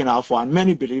 looking out for. And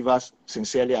many believers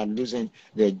sincerely are losing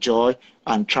their joy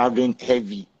and traveling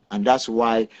heavy. And that's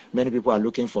why many people are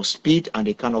looking for speed and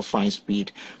they cannot find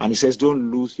speed. And he says, don't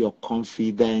lose your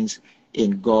confidence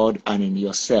in God and in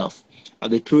yourself.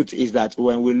 And the truth is that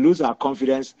when we lose our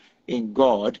confidence in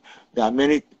God, there are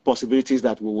many possibilities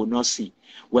that we will not see.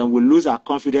 When we lose our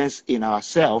confidence in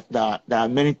ourselves, there are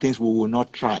many things we will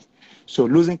not try. So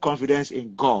losing confidence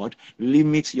in God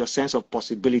limits your sense of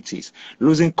possibilities.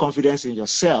 Losing confidence in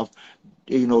yourself,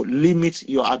 limits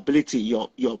your ability,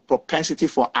 your propensity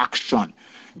for action,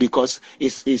 because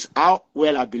it's how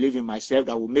well I believe in myself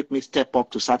that will make me step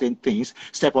up to certain things,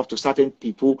 step up to certain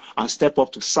people, and step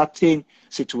up to certain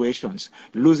situations.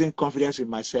 Losing confidence in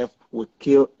myself will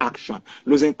kill action.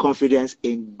 Losing confidence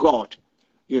in God,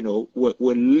 will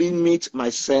limit my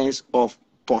sense of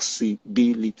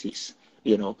possibilities.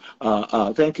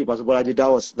 Thank you, Pastor Bolaji.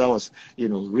 That was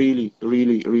really,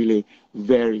 really, really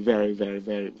very, very, very,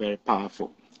 very, very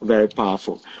powerful. Very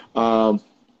powerful.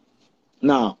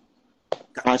 Now,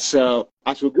 as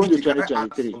we go into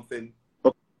 2023.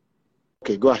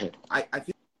 Okay, go ahead. I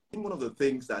think one of the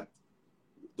things that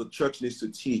the church needs to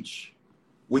teach,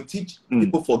 we teach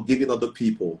people forgiving other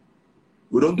people.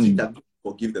 We don't teach that people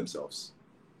forgive themselves.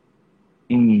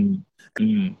 And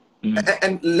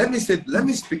let me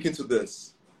speak into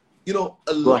this. A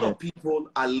lot of people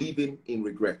are living in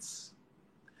regrets.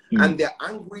 And they're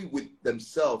angry with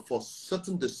themselves for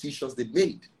certain decisions they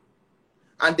made.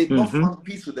 And they've not found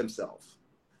peace with themselves.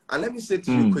 And let me say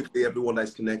to you quickly, everyone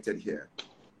that's connected here,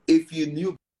 if you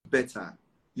knew better,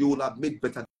 you would have made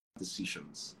better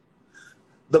decisions.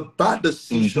 The bad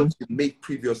decisions you made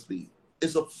previously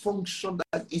is a function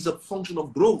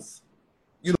of growth.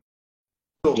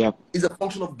 It's a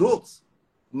function of growth.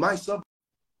 Myself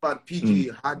and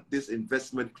PG had this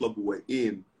investment club we were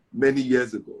in many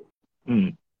years ago.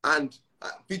 And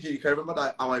PG, you can remember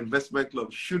that our investment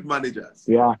club, Shoot Managers.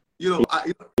 Yeah.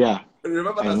 I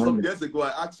remember that some years ago, I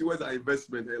asked you, where's our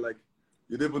investment? And like,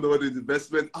 you don't even know what is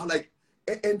investment. I'm like,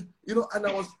 and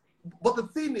I was, but the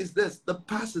thing is this, the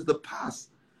past is the past.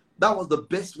 That was the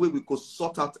best way we could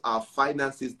sort out our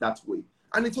finances that way.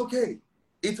 And it's okay.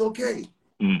 It's okay.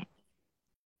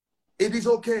 It is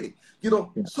okay.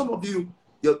 Some of you,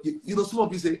 some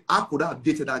of you say, how could I have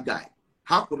dated that guy?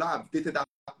 How could I have dated that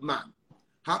man?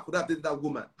 How could I have dated that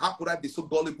woman? How could I be so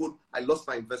gullible? I lost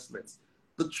my investments.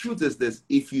 The truth is this,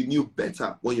 if you knew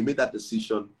better when you made that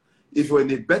decision, if you were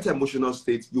in a better emotional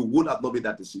state, you would have not made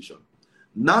that decision.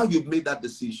 Now you've made that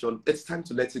decision, it's time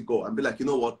to let it go and be like, you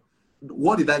know what?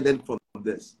 What did I learn from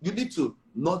this? You need to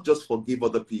not just forgive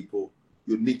other people,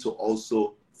 you need to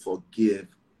also forgive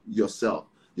yourself.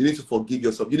 You need to forgive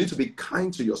yourself. You need to be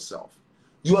kind to yourself.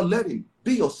 You are learning.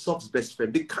 Be yourself's best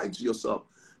friend. Be kind to yourself.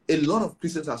 A lot of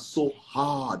Christians are so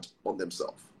hard on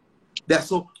themselves.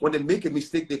 When they make a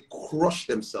mistake, they crush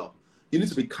themselves. You need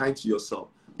to be kind to yourself.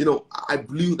 I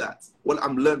blew that. Well,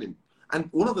 I'm learning. And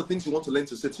one of the things you want to learn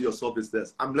to say to yourself is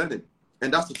this, I'm learning.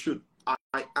 And that's the truth.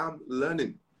 I am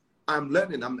learning. I'm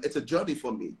learning. It's a journey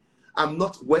for me. I'm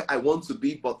not where I want to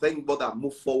be, but thank God I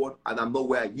moved forward and I'm not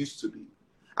where I used to be.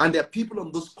 And there are people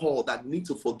on this call that need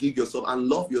to forgive yourself and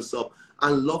love yourself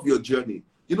and love your journey.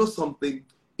 You know something?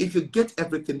 If you get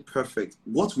everything perfect,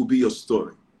 what will be your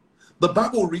story? The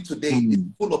Bible we read today is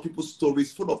full of people's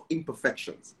stories, full of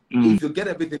imperfections. If you get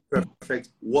everything perfect,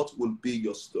 what will be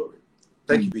your story?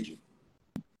 Thank you, PG.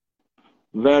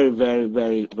 Very, very,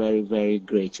 very, very, very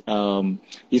great.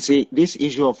 You see, this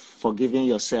issue of forgiving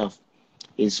yourself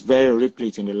is very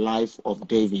replete in the life of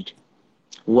David.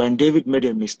 When David made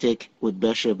a mistake with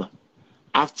Bathsheba,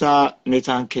 after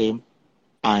Nathan came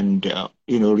and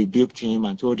rebuked him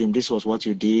and told him this was what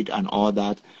you did and all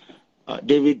that,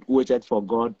 David waited for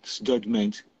God's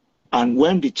judgment. And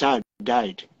when the child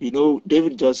died,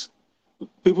 David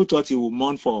people thought he would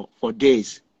mourn for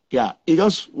days. Yeah, he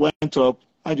just went up,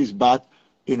 had his bath,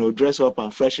 dressed up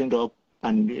and freshened up,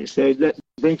 and he said, let's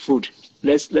bring food,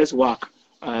 let's work.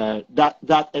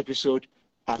 That episode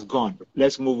has gone.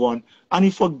 Let's move on. And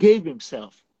he forgave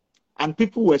himself. And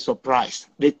people were surprised.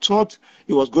 They thought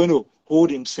he was going to hold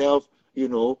himself,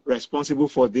 responsible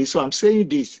for this. So I'm saying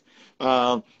this.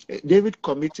 David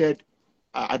committed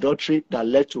adultery that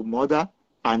led to murder,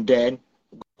 and then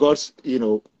God's,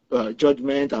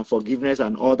 judgment and forgiveness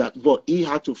and all that. But he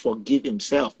had to forgive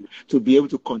himself to be able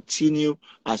to continue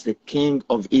as the king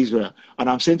of Israel. And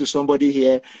I'm saying to somebody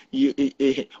here,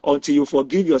 until you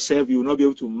forgive yourself, you will not be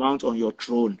able to mount on your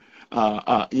throne.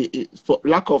 For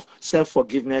lack of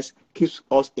self-forgiveness keeps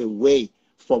us away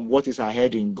from what is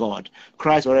ahead in God.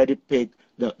 Christ already paid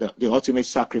the ultimate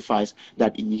sacrifice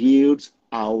that yields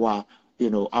our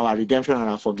redemption and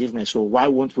our forgiveness. So why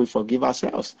won't we forgive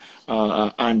ourselves?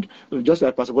 And just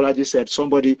like Pastor Bolaji said,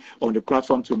 somebody on the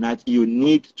platform tonight, you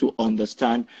need to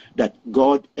understand that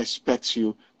God expects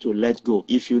you to let go.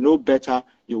 If you know better,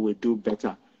 you will do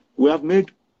better. We have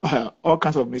made all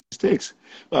kinds of mistakes.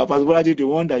 Pastor Bolaji, the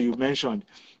one that you mentioned,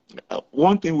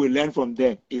 one thing we learn from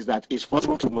there is that it's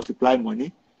possible to multiply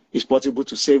money. It's possible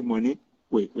to save money.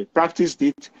 We practiced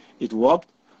it. It worked.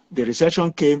 The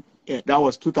recession came. That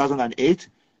was 2008.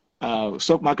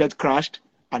 Stock market crashed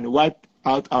and wiped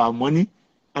out our money.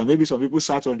 And maybe some people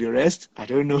sat on the rest. I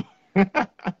don't know.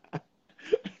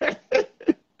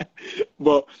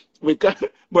 But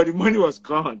the money was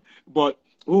gone. But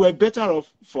we were better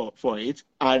off for it,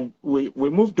 and we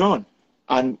moved on.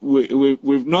 And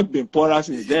we've not been poorer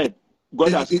since then.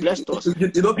 God has blessed us.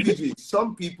 You know, PG,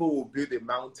 some people will build a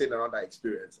mountain around that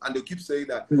experience, and they keep saying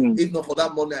that if not for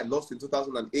that money I lost in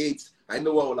 2008, I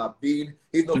know what I would have been.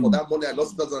 If not for that money I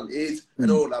lost in 2008, I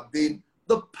know what I would have been.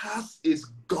 The past is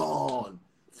gone.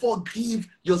 Forgive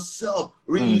yourself,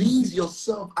 release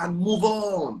yourself, and move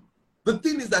on. The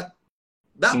thing is that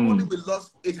money we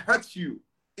lost, it hurts you.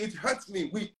 It hurts me.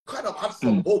 We kind of have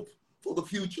some hope for the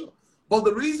future. But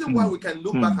the reason why we can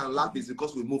look back and laugh is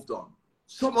because we moved on.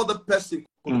 Some other person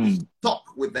could be stuck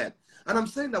with that. And I'm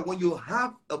saying that when you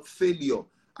have a failure,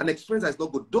 an experience that's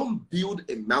not good, don't build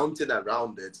a mountain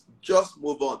around it. Just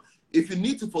move on. If you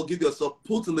need to forgive yourself,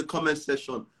 put in the comment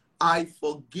section, I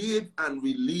forgive and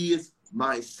release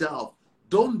myself.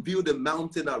 Don't build a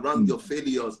mountain around your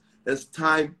failures. It's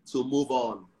time to move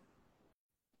on.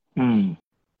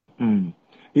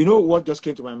 You know what just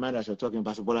came to my mind as you're talking,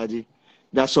 Pastor Bolaji?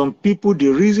 That some people, the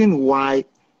reason why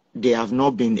they have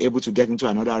not been able to get into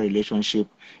another relationship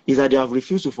is that they have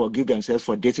refused to forgive themselves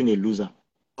for dating a loser.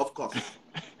 Of course.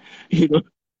 You know,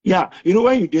 yeah. You know,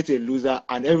 when you date a loser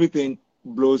and everything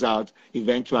blows out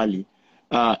eventually,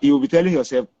 you will be telling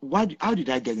yourself, how did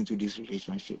I get into this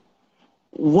relationship?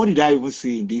 What did I even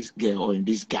see in this girl or in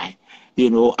this guy? You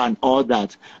know, and all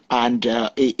that. And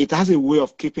it has a way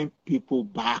of keeping people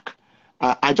back.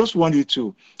 I just want you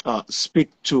to speak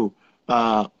to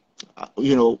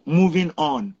moving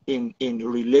on in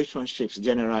relationships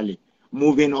generally,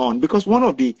 moving on. Because one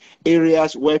of the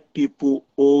areas where people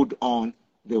hold on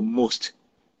the most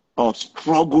or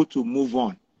struggle to move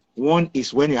on, one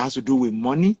is when it has to do with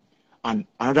money, and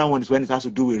another one is when it has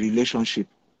to do with relationship.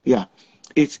 Yeah.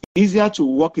 It's easier to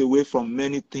walk away from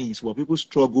many things, but people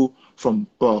struggle from,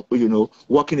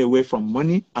 walking away from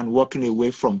money and walking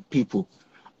away from people.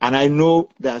 And I know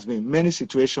there's been many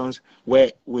situations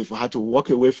where we've had to walk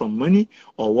away from money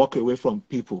or walk away from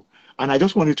people. And I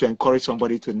just wanted to encourage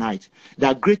somebody tonight. There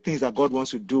are great things that God wants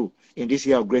to do in this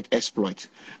year of great exploits.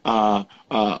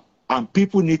 And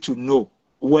people need to know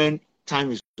when time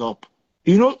is up.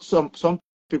 You know, some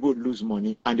people lose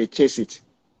money and they chase it.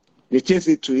 They chase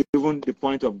it to even the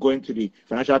point of going to the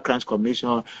Financial Crimes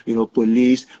Commission,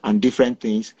 police and different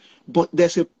things. But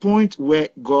there's a point where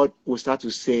God will start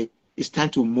to say, it's time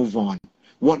to move on.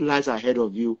 What lies ahead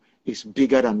of you is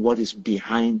bigger than what is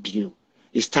behind you.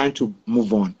 It's time to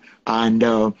move on. And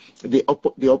the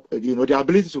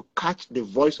ability to catch the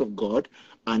voice of God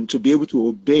and to be able to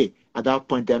obey at that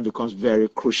point then becomes very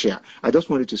crucial. I just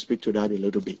wanted to speak to that a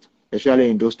little bit, especially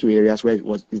in those two areas where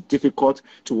it's difficult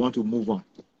to want to move on.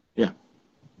 Yeah.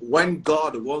 When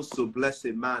God wants to bless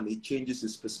a man, he changes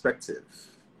his perspective.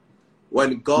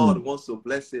 When God wants to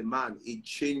bless a man, he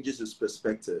changes his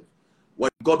perspective. When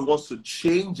God wants to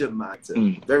change a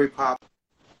man, very powerful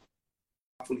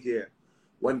here.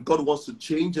 When God wants to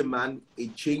change a man, he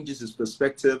changes his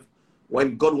perspective.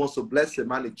 When God wants to bless a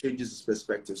man, he changes his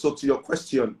perspective. So to your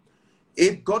question,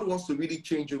 if God wants to really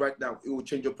change you right now, it will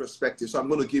change your perspective. So I'm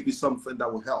going to give you something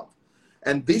that will help.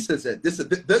 And this is it.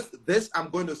 This I'm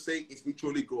going to say is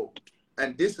literally gold.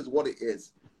 And this is what it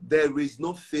is. There is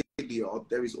no failure.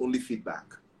 There is only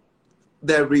feedback.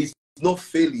 There is no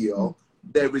failure.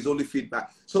 There is only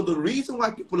feedback. So the reason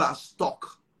why people are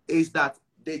stuck is that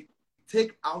they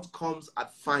take outcomes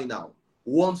at final.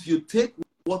 Once you take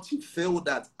what you failed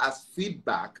at as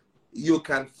feedback, you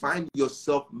can find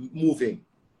yourself moving.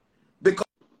 Because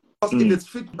if it's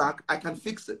feedback, I can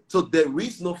fix it. So there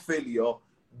is no failure.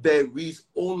 There is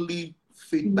only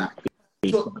feedback.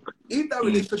 So if that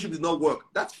relationship did not work,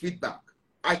 that's feedback.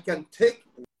 I can take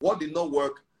what did not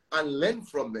work and learn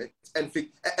from it and fix.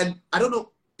 And I don't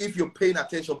know if you're paying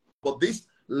attention, but this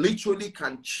literally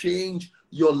can change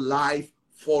your life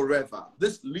forever.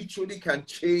 This literally can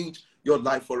change your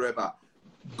life forever.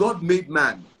 God made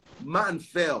man. Man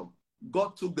fell.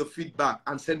 God took the feedback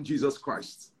and sent Jesus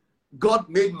Christ. God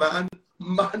made man.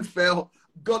 Man fell.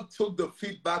 God took the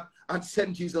feedback and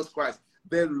sent Jesus Christ.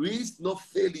 There is no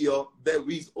failure. There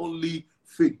is only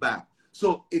feedback.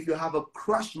 So if you have a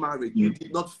crashed marriage, you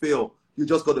did not fail. You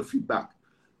just got the feedback.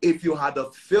 If you had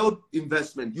a failed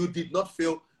investment, you did not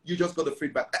fail. You just got the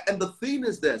feedback. And the thing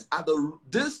is this,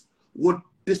 this would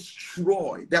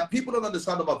destroy. There are people on the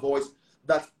sound of my voice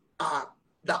that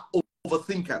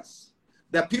overthinkers.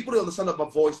 There are people who understand of my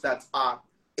voice that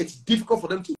it's difficult for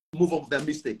them to move off their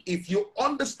mistake. If you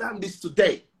understand this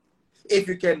today, if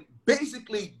you can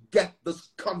basically get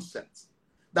this concept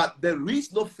that there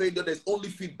is no failure, there's only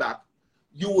feedback,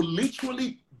 you will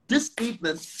literally this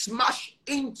evening smash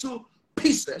into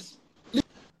pieces.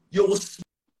 You will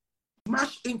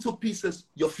smash into pieces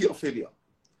your fear of failure.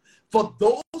 For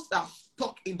those that are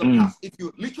stuck in the past, if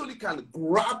you literally can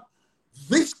grab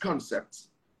this concept,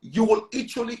 you will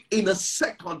literally in a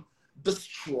second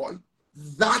destroy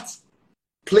that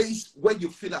place where you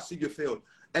feel as if you failed.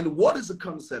 And what is the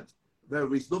concept?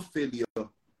 There is no failure.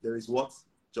 There is what?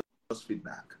 Just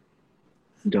feedback.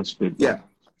 Just feedback. Yeah.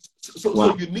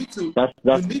 So you need to.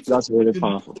 That's really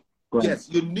powerful. Yes,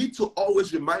 you need to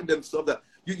always remind themselves that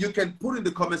you can put in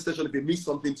the comment section if it means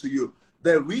something to you.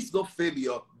 There is no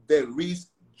failure. There is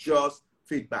just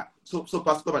feedback. So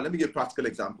Pastor, let me give a practical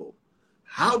example.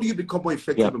 How do you become more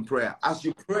effective in prayer? As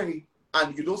you pray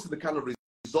and you don't see the kind of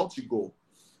results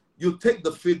you take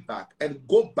the feedback and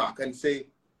go back and say,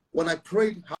 when I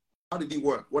prayed, how did it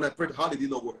work? When I prayed, how did it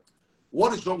not work?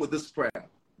 What is wrong with this prayer?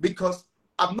 Because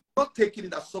I'm not taking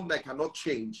it as something I cannot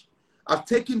change. I've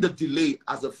taken the delay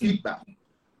as a feedback.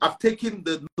 I've taken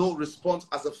the no response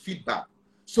as a feedback.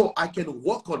 So I can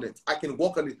work on it.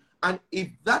 And if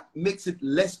that makes it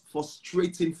less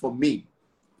frustrating for me,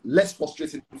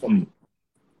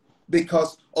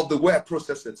 because of the way I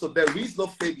process it. So there is no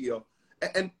failure.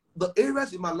 And the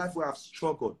areas in my life where I've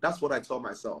struggled, that's what I tell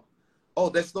myself. Oh,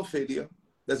 there's no failure.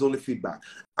 There's only feedback.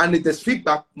 And if there's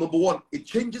feedback, number one, it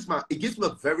gives me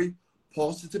a very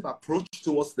positive approach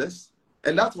towards this.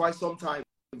 And that's why sometimes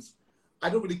I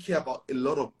don't really care about a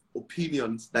lot of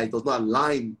opinions that it does not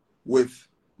align with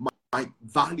my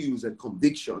values and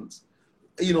convictions,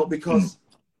 because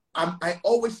I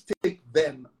always take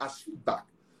them as feedback.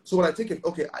 So when I take it,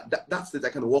 okay, that's it, I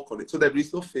can work on it. So there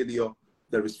is no failure,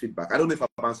 there is feedback. I don't know if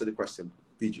I've answered the question,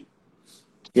 PG.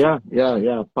 Yeah,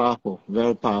 powerful,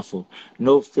 very powerful.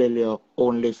 No failure,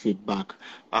 only feedback.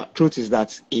 Truth is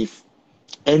that if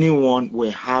anyone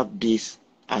will have this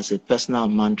as a personal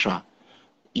mantra,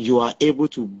 you are able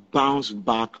to bounce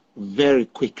back very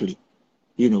quickly,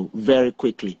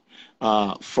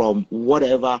 from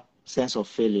whatever sense of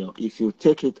failure. If you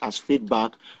take it as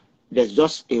feedback, there's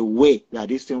just a way that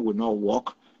this thing will not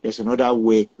work. There's another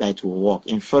way that it will work.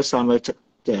 In 1 Samuel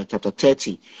chapter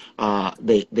 30,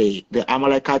 the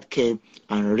Amalekite came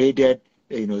and raided,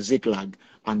 Ziklag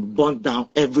and burnt down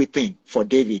everything for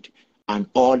David and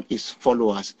all his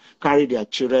followers, carried their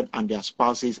children and their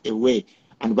spouses away.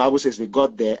 And the Bible says they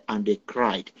got there and they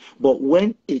cried. But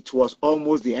when it was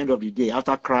almost the end of the day,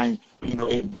 after crying,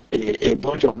 a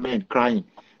bunch of men crying,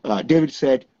 David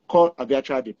said, call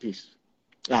Abiathar the priest.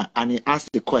 And he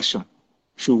asked the question,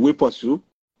 should we pursue?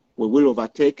 We will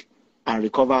overtake and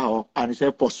recover her. And he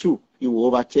said, pursue, you will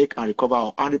overtake and recover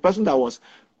her. And the person that was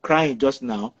crying just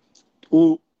now,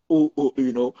 who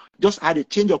just had a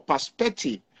change of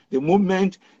perspective. The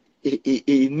moment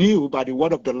he knew by the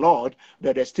word of the Lord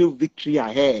that there's still victory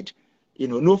ahead.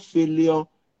 No failure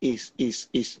is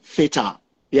fatal.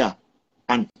 Yeah.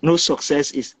 And no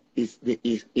success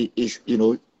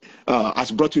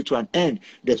has brought you to an end.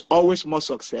 There's always more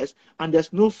success, and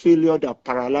there's no failure that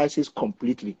paralyzes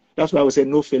completely. That's why we say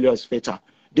no failure is fatal.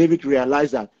 David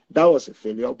realized that was a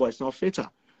failure, but it's not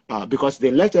fatal. Because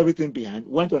they left everything behind,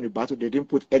 went on the battle, they didn't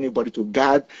put anybody to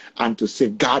guard and to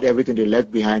safeguard everything they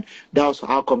left behind. That was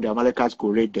how come the Amalekites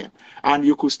could raid them. And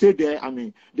you could stay there,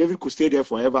 David could stay there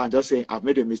forever and just say, I've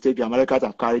made a mistake, the Amalekites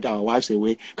have carried our wives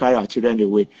away, carried our children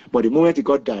away. But the moment he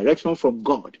got direction from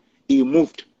God, he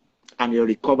moved and he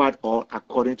recovered all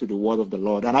according to the word of the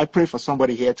Lord. And I pray for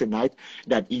somebody here tonight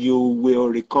that you will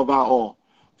recover all.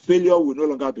 Failure will no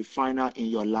longer be final in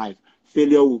your life.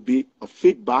 Failure will be a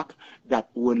feedback that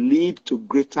will lead to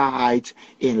greater heights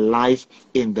in life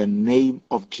in the name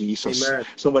of Jesus. Amen.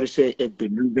 Somebody say a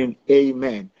believing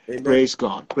amen. Praise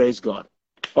God. Praise God.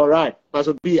 All right,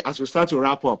 Pastor B, as we start to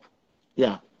wrap up,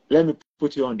 let me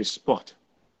put you on the spot.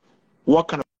 What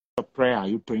kind of prayer are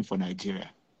you praying for Nigeria?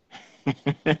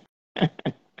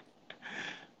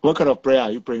 What kind of prayer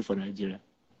are you praying for Nigeria?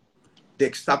 The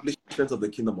establishment of the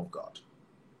kingdom of God.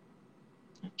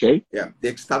 Okay. Yeah, the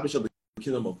establishment of the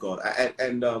kingdom of God.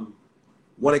 And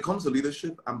when it comes to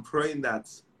leadership, I'm praying that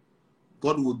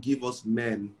God will give us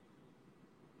men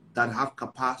that have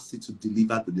capacity to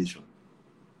deliver the nation.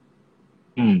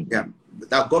 Yeah,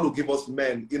 that God will give us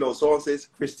men. Someone says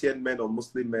Christian men or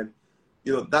Muslim men.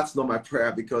 That's not my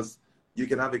prayer, because you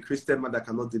can have a Christian man that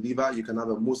cannot deliver. You can have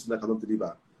a Muslim that cannot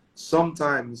deliver.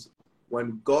 Sometimes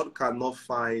when God cannot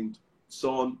find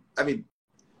someone,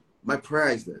 my prayer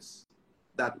is this,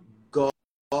 that God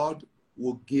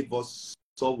will give us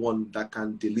someone that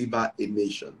can deliver a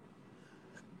nation,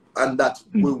 and that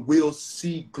we will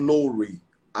see glory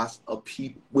as a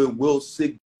people. We will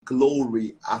see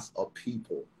glory as a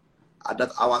people. And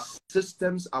that our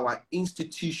systems, our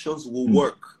institutions will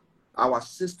work. Our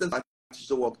systems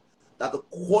will work. That the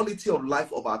quality of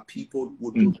life of our people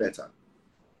will do better.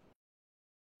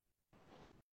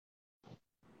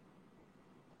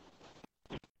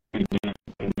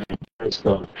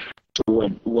 So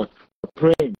when we're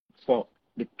praying for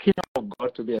the kingdom of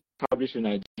God to be established in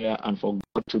Nigeria, and for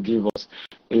God to give us,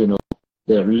 the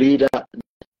leader,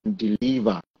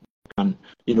 deliver, and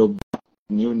new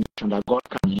nation that God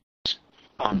can use,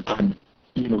 and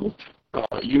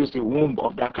use the womb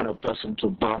of that kind of person to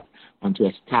birth and to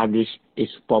establish His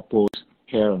purpose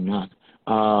here on earth.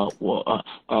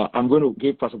 I'm going to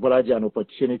give Pastor Bolaji an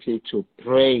opportunity to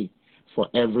pray for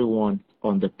everyone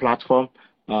on the platform.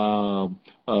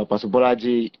 Pastor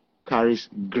Bolaji carries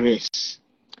grace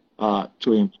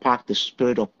to impact the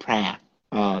spirit of prayer.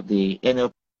 The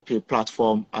NLP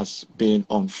platform has been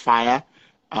on fire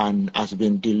and has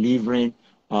been delivering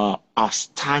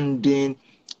outstanding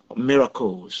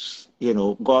miracles.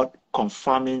 God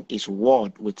confirming His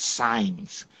word with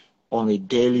signs on a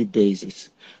daily basis.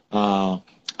 And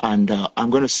I'm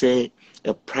going to say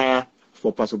a prayer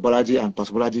for Pastor Bolaji, and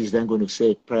Pastor Bolaji is then going to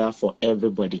say a prayer for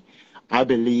everybody. I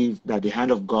believe that the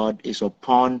hand of God is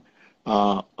upon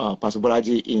Pastor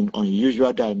Bolaji in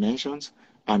unusual dimensions,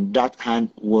 and that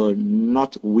hand will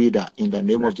not wither in the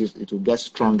name of Jesus. It will get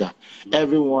stronger.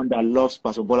 Everyone that loves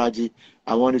Pastor Bolaji,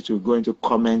 I want you to go into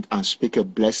comment and speak a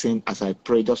blessing as I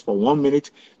pray just for 1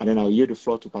 minute, and then I'll yield the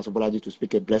floor to Pastor Bolaji to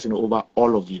speak a blessing over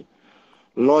all of you.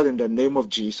 Lord, in the name of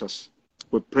Jesus,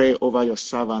 we pray over your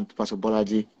servant, Pastor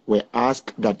Bolaji. We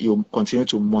ask that you continue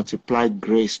to multiply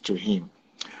grace to him.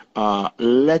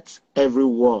 Let every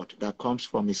word that comes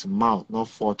from his mouth not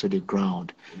fall to the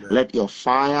ground. Amen. Let your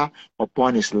fire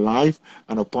upon his life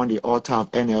and upon the altar of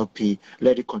NLP,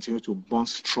 let it continue to burn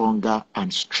stronger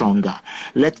and stronger.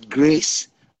 Let grace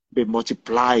be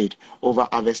multiplied over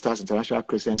Harvesters International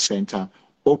Christian Center.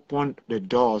 Open the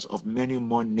doors of many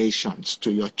more nations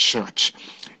to your church.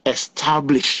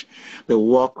 Establish the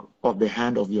work of the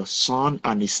hand of your son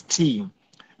and his team.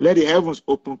 Let the heavens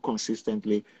open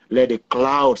consistently. Let the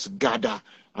clouds gather,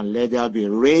 and let there be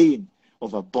rain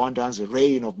of abundance,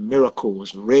 rain of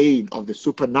miracles, rain of the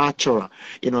supernatural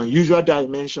in unusual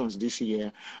dimensions this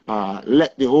year.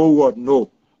 Let the whole world know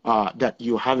that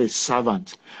you have a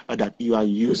servant that you are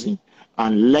using,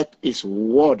 and let his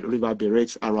word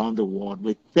reverberate around the world.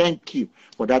 We thank you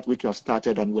for that which you have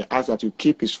started, and we ask that you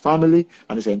keep his family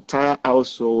and his entire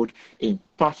household in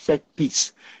perfect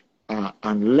peace.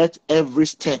 And let every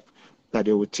step that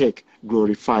they will take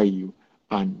glorify you,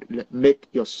 and make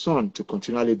your son to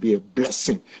continually be a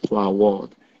blessing to our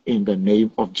world in the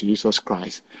name of Jesus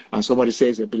Christ. And somebody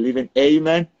says they believe in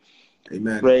amen.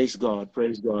 Amen. Praise God.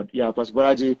 Praise God. Yeah, Pastor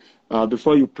Bolaji,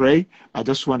 before you pray, I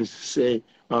just wanted to say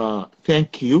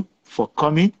thank you for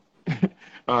coming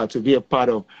to be a part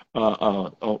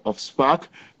of Spark.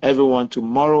 Everyone,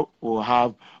 tomorrow we'll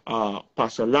have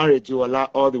Pastor Larry Juwala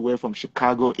all the way from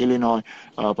Chicago, Illinois.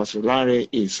 Pastor Larry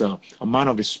is a man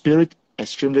of the spirit,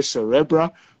 extremely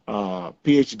cerebral,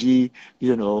 PhD,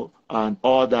 and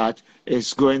all that,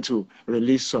 is going to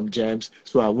release some gems.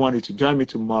 So I want you to join me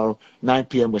tomorrow, 9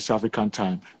 p.m. West African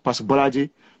time. Pastor Bolaji,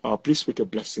 please speak a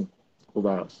blessing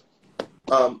over us.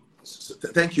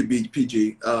 Thank you,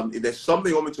 PG. If there's something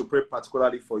you want me to pray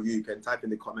particularly for you, you can type in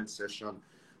the comment section,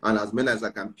 and as many as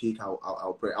I can pick,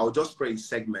 I'll pray. I'll just pray in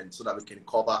segments so that we can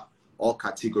cover all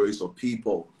categories of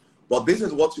people. But this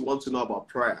is what you want to know about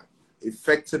prayer.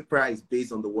 Effective prayer is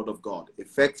based on the word of God.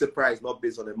 Effective prayer is not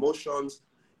based on emotions.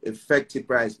 Effective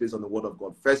prayer is based on the word of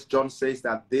God. First John says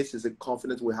that this is a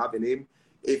confidence we have in him.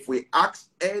 If we ask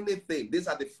anything, these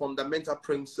are the fundamental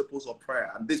principles of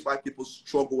prayer. And this is why people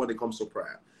struggle when it comes to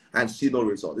prayer and see no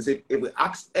result. They say, if we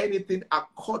ask anything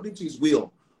according to his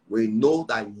will, we know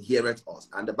that he heareth us.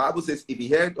 And the Bible says, if he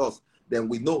heareth us, then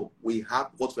we know we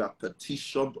have what we have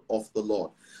petitioned of the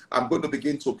Lord. I'm going to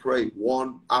begin to pray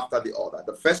one after the other.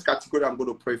 The first category I'm going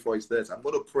to pray for is this. I'm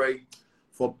going to pray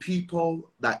for people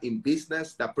that in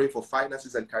business, that pray for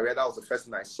finances and career. That was the first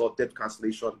thing I saw, debt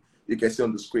cancellation. You can see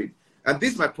on the screen. And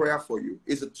this is my prayer for you.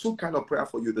 It's a two kind of prayer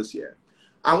for you this year.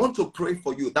 I want to pray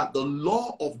for you that the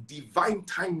law of divine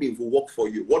timing will work for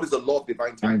you. What is the law of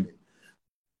divine timing?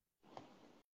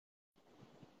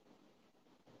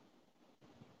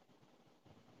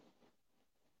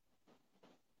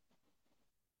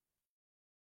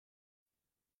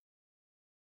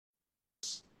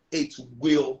 It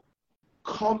will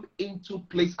come into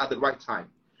place at the right time.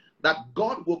 that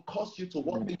God will cause you to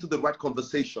walk into the right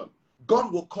conversation.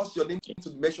 God will cause your name to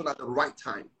be mentioned at the right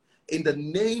time. In the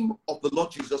name of the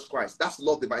Lord Jesus Christ. That's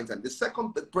Lord divine time. The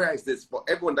second prayer is this for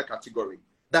everyone in that category,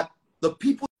 that the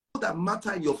people that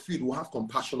matter in your field will have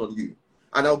compassion on you.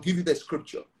 And I'll give you the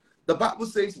scripture. The Bible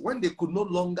says when they could no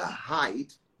longer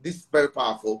hide, this is very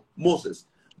powerful, Moses,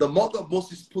 the mother of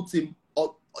Moses put him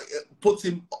on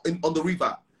the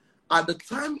river. At the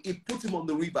time he put him on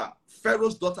the river,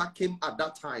 Pharaoh's daughter came at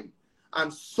that time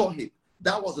and saw him.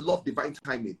 That was the Lord divine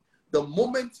timing. The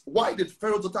moment, why did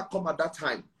Pharaoh's daughter come at that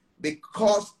time?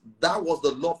 Because that was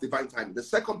the law of divine timing. The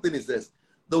second thing is this.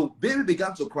 The baby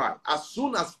began to cry. As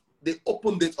soon as they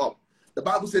opened it up, the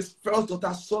Bible says Pharaoh's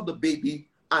daughter saw the baby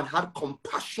and had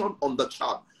compassion on the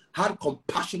child. Had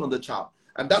compassion on the child.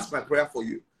 And that's my prayer for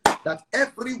you. That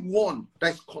everyone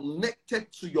that is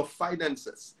connected to your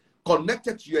finances,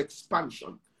 connected to your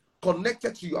expansion,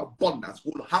 connected to your abundance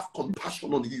will have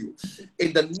compassion on you.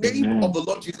 In the name of the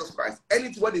Lord Jesus Christ,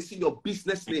 anywhere they see your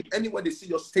business name, anywhere they see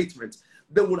your statement,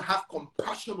 they will have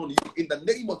compassion on you. In the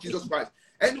name of Jesus Christ,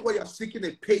 anywhere you're seeking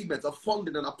a payment, a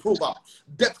funding, an approval,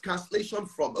 debt cancellation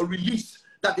from, a release,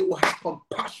 that they will have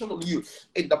compassion on you.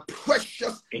 In the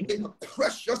precious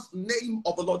name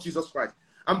of the Lord Jesus Christ.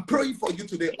 I'm praying for you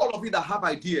today, all of you that have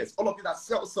ideas, all of you that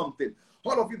sell something,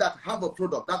 all of you that have a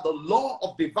product, that the law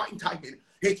of divine timing,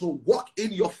 it will work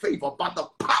in your favor by the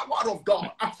power of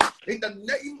God. In the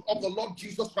name of the Lord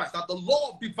Jesus Christ, that the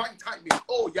law of divine timing,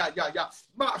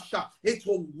 Marsha, it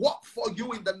will work for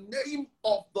you in the name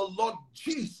of the Lord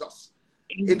Jesus.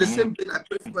 In the same thing, I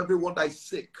pray for everyone that is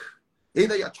sick.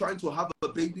 Either you're trying to have a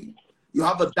baby, you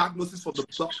have a diagnosis from the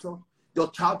doctor, your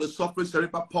child is suffering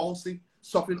cerebral palsy,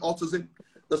 suffering autism.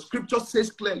 The scripture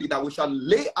says clearly that we shall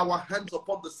lay our hands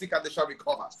upon the sick and they shall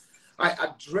recover. I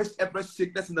address every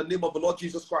sickness in the name of the Lord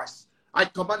Jesus Christ. I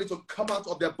command it to come out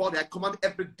of their body. I command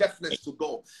every deafness to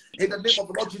go. In the name of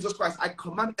the Lord Jesus Christ, I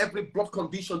command every blood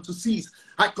condition to cease.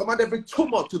 I command every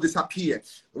tumor to disappear.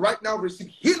 Right now, receive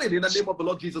healing in the name of the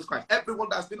Lord Jesus Christ. Everyone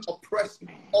that has been oppressed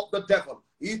of the devil,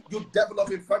 you devil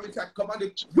of infirmity, I command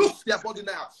it, loose their body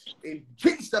now. In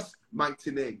Jesus'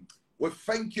 mighty name. We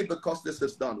thank you because this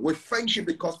is done. We thank you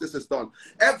because this is done.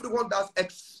 Everyone that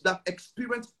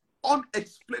experienced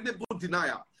unexplainable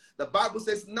denial, the Bible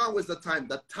says now is the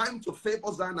time to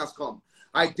favor Zion has come.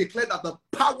 I declare that the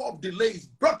power of delay is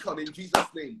broken in Jesus'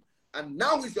 name. And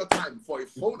now is your time for a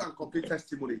full and complete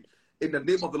testimony in the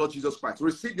name of the Lord Jesus Christ.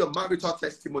 Receive your marital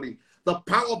testimony. The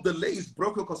power of delay is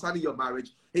broken concerning your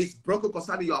marriage. It's broken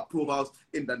concerning your approvals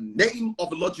in the name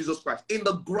of the Lord Jesus Christ. In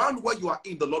the ground where you are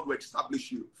in, the Lord will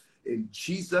establish you. In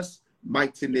Jesus'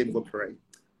 mighty name we pray.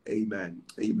 Amen.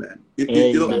 Amen.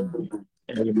 Amen.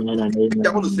 Amen. I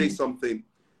want to say something.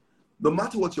 No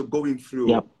matter what you're going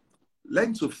through,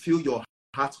 learn to fill your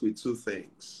heart with two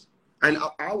things. And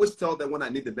I always tell them when I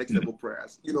need the next level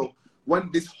prayers, when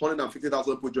this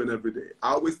 150,000 people join every day,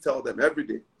 I always tell them every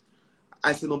day,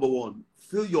 I say, number one,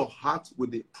 fill your heart with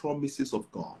the promises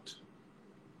of God.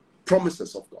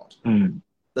 Promises of God.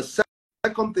 The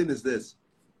second thing is this.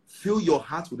 Fill your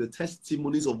heart with the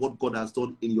testimonies of what God has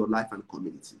done in your life and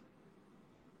community.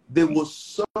 They will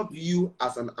serve you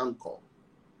as an anchor.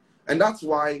 And that's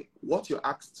why what you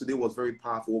asked today was very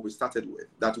powerful, what we started with.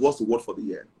 That was the word for the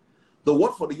year. The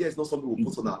word for the year is not something we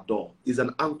put on our door. It's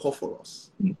an anchor for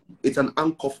us. It's an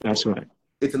anchor for us. That's right.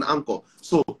 It's an anchor.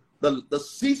 So the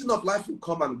season of life will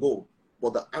come and go,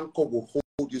 but the anchor will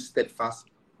hold you steadfast,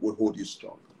 will hold you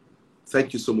strong.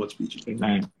 Thank you so much, PG.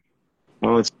 Amen.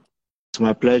 Oh, it's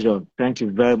my pleasure. Thank you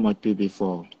very much, PB,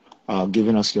 for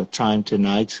giving us your time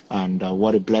tonight. And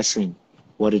what a blessing,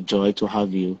 what a joy to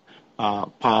have you.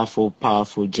 Powerful,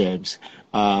 powerful gems.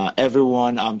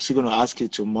 Everyone, I'm still going to ask you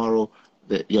tomorrow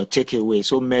your takeaway.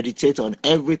 So meditate on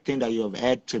everything that you have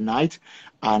heard tonight,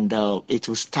 and it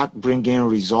will start bringing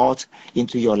results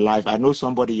into your life. I know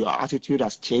somebody, your attitude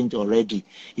has changed already.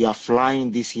 You are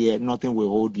flying this year. Nothing will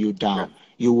hold you down. Yeah.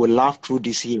 You will laugh through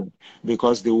this year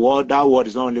because that word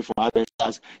is not only for others,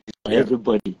 it's for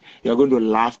everybody. You're going to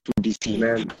laugh through this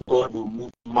year. Amen. God will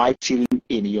move mightily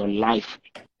in your life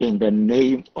in the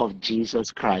name of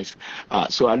Jesus Christ.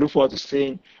 So I look forward to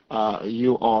seeing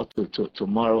you all to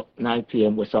tomorrow, 9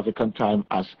 p.m. West African time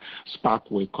as Spark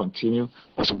will continue.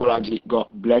 Pastor Bolaji, God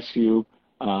bless you.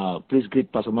 Please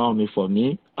greet Pastor Maomi for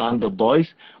me and the boys.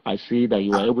 I see that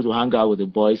you were able to hang out with the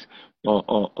boys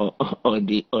on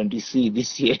the sea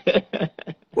this year.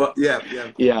 Well, yeah.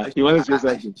 You want to say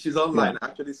something? She's online. I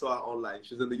actually saw her online.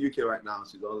 She's in the UK right now.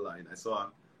 She's online. I saw her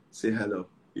say hello.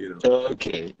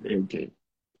 Okay.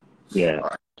 Yeah. All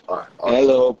right. All right. All right.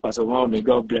 Hello, Pastor Mommy.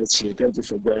 God bless you. Thank you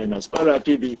for joining us. All right,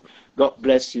 PB. God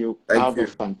bless you. Thank Have a you.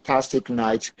 fantastic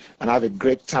night and have a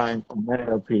great time on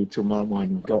NLP tomorrow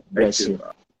morning. God Thank bless you. you.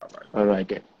 Bye-bye. All right,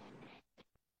 then.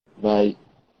 Bye.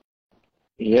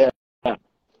 Yeah.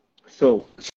 So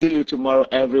see you tomorrow,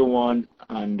 everyone,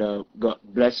 and God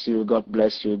bless you. God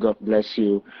bless you. God bless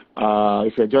you.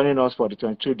 If you're joining us for the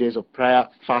 22 days of prayer,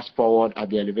 fast forward at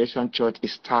the Elevation Church, it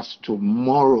starts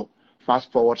tomorrow.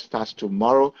 Fast Forward starts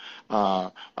tomorrow,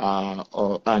 and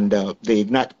the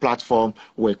Ignite platform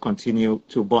will continue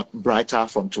to burn brighter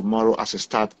from tomorrow as we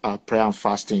start our prayer and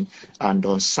fasting. And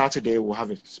on Saturday, we'll have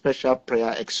a special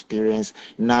prayer experience,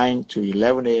 9 to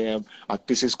 11 a.m. at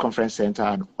Pieces Conference Center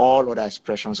and all other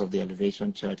expressions of the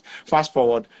Elevation Church. Fast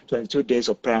Forward, 22 days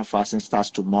of prayer and fasting starts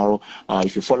tomorrow.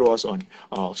 If you follow us on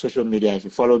social media, if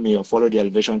you follow me or follow the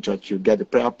Elevation Church, you get the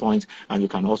prayer points, and you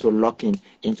can also lock in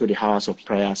into the hours of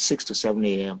prayer, 6 to 7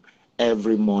 a.m.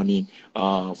 every morning,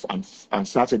 and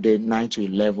Saturday, 9 to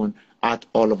 11 at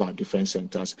all of our different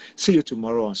centers. See you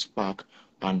tomorrow on Spark,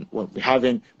 and we'll be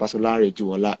having Pastor Larry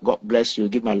Juola. God bless you.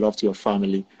 Give my love to your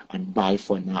family, and bye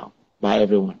for now. Bye,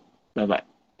 everyone. Bye-bye.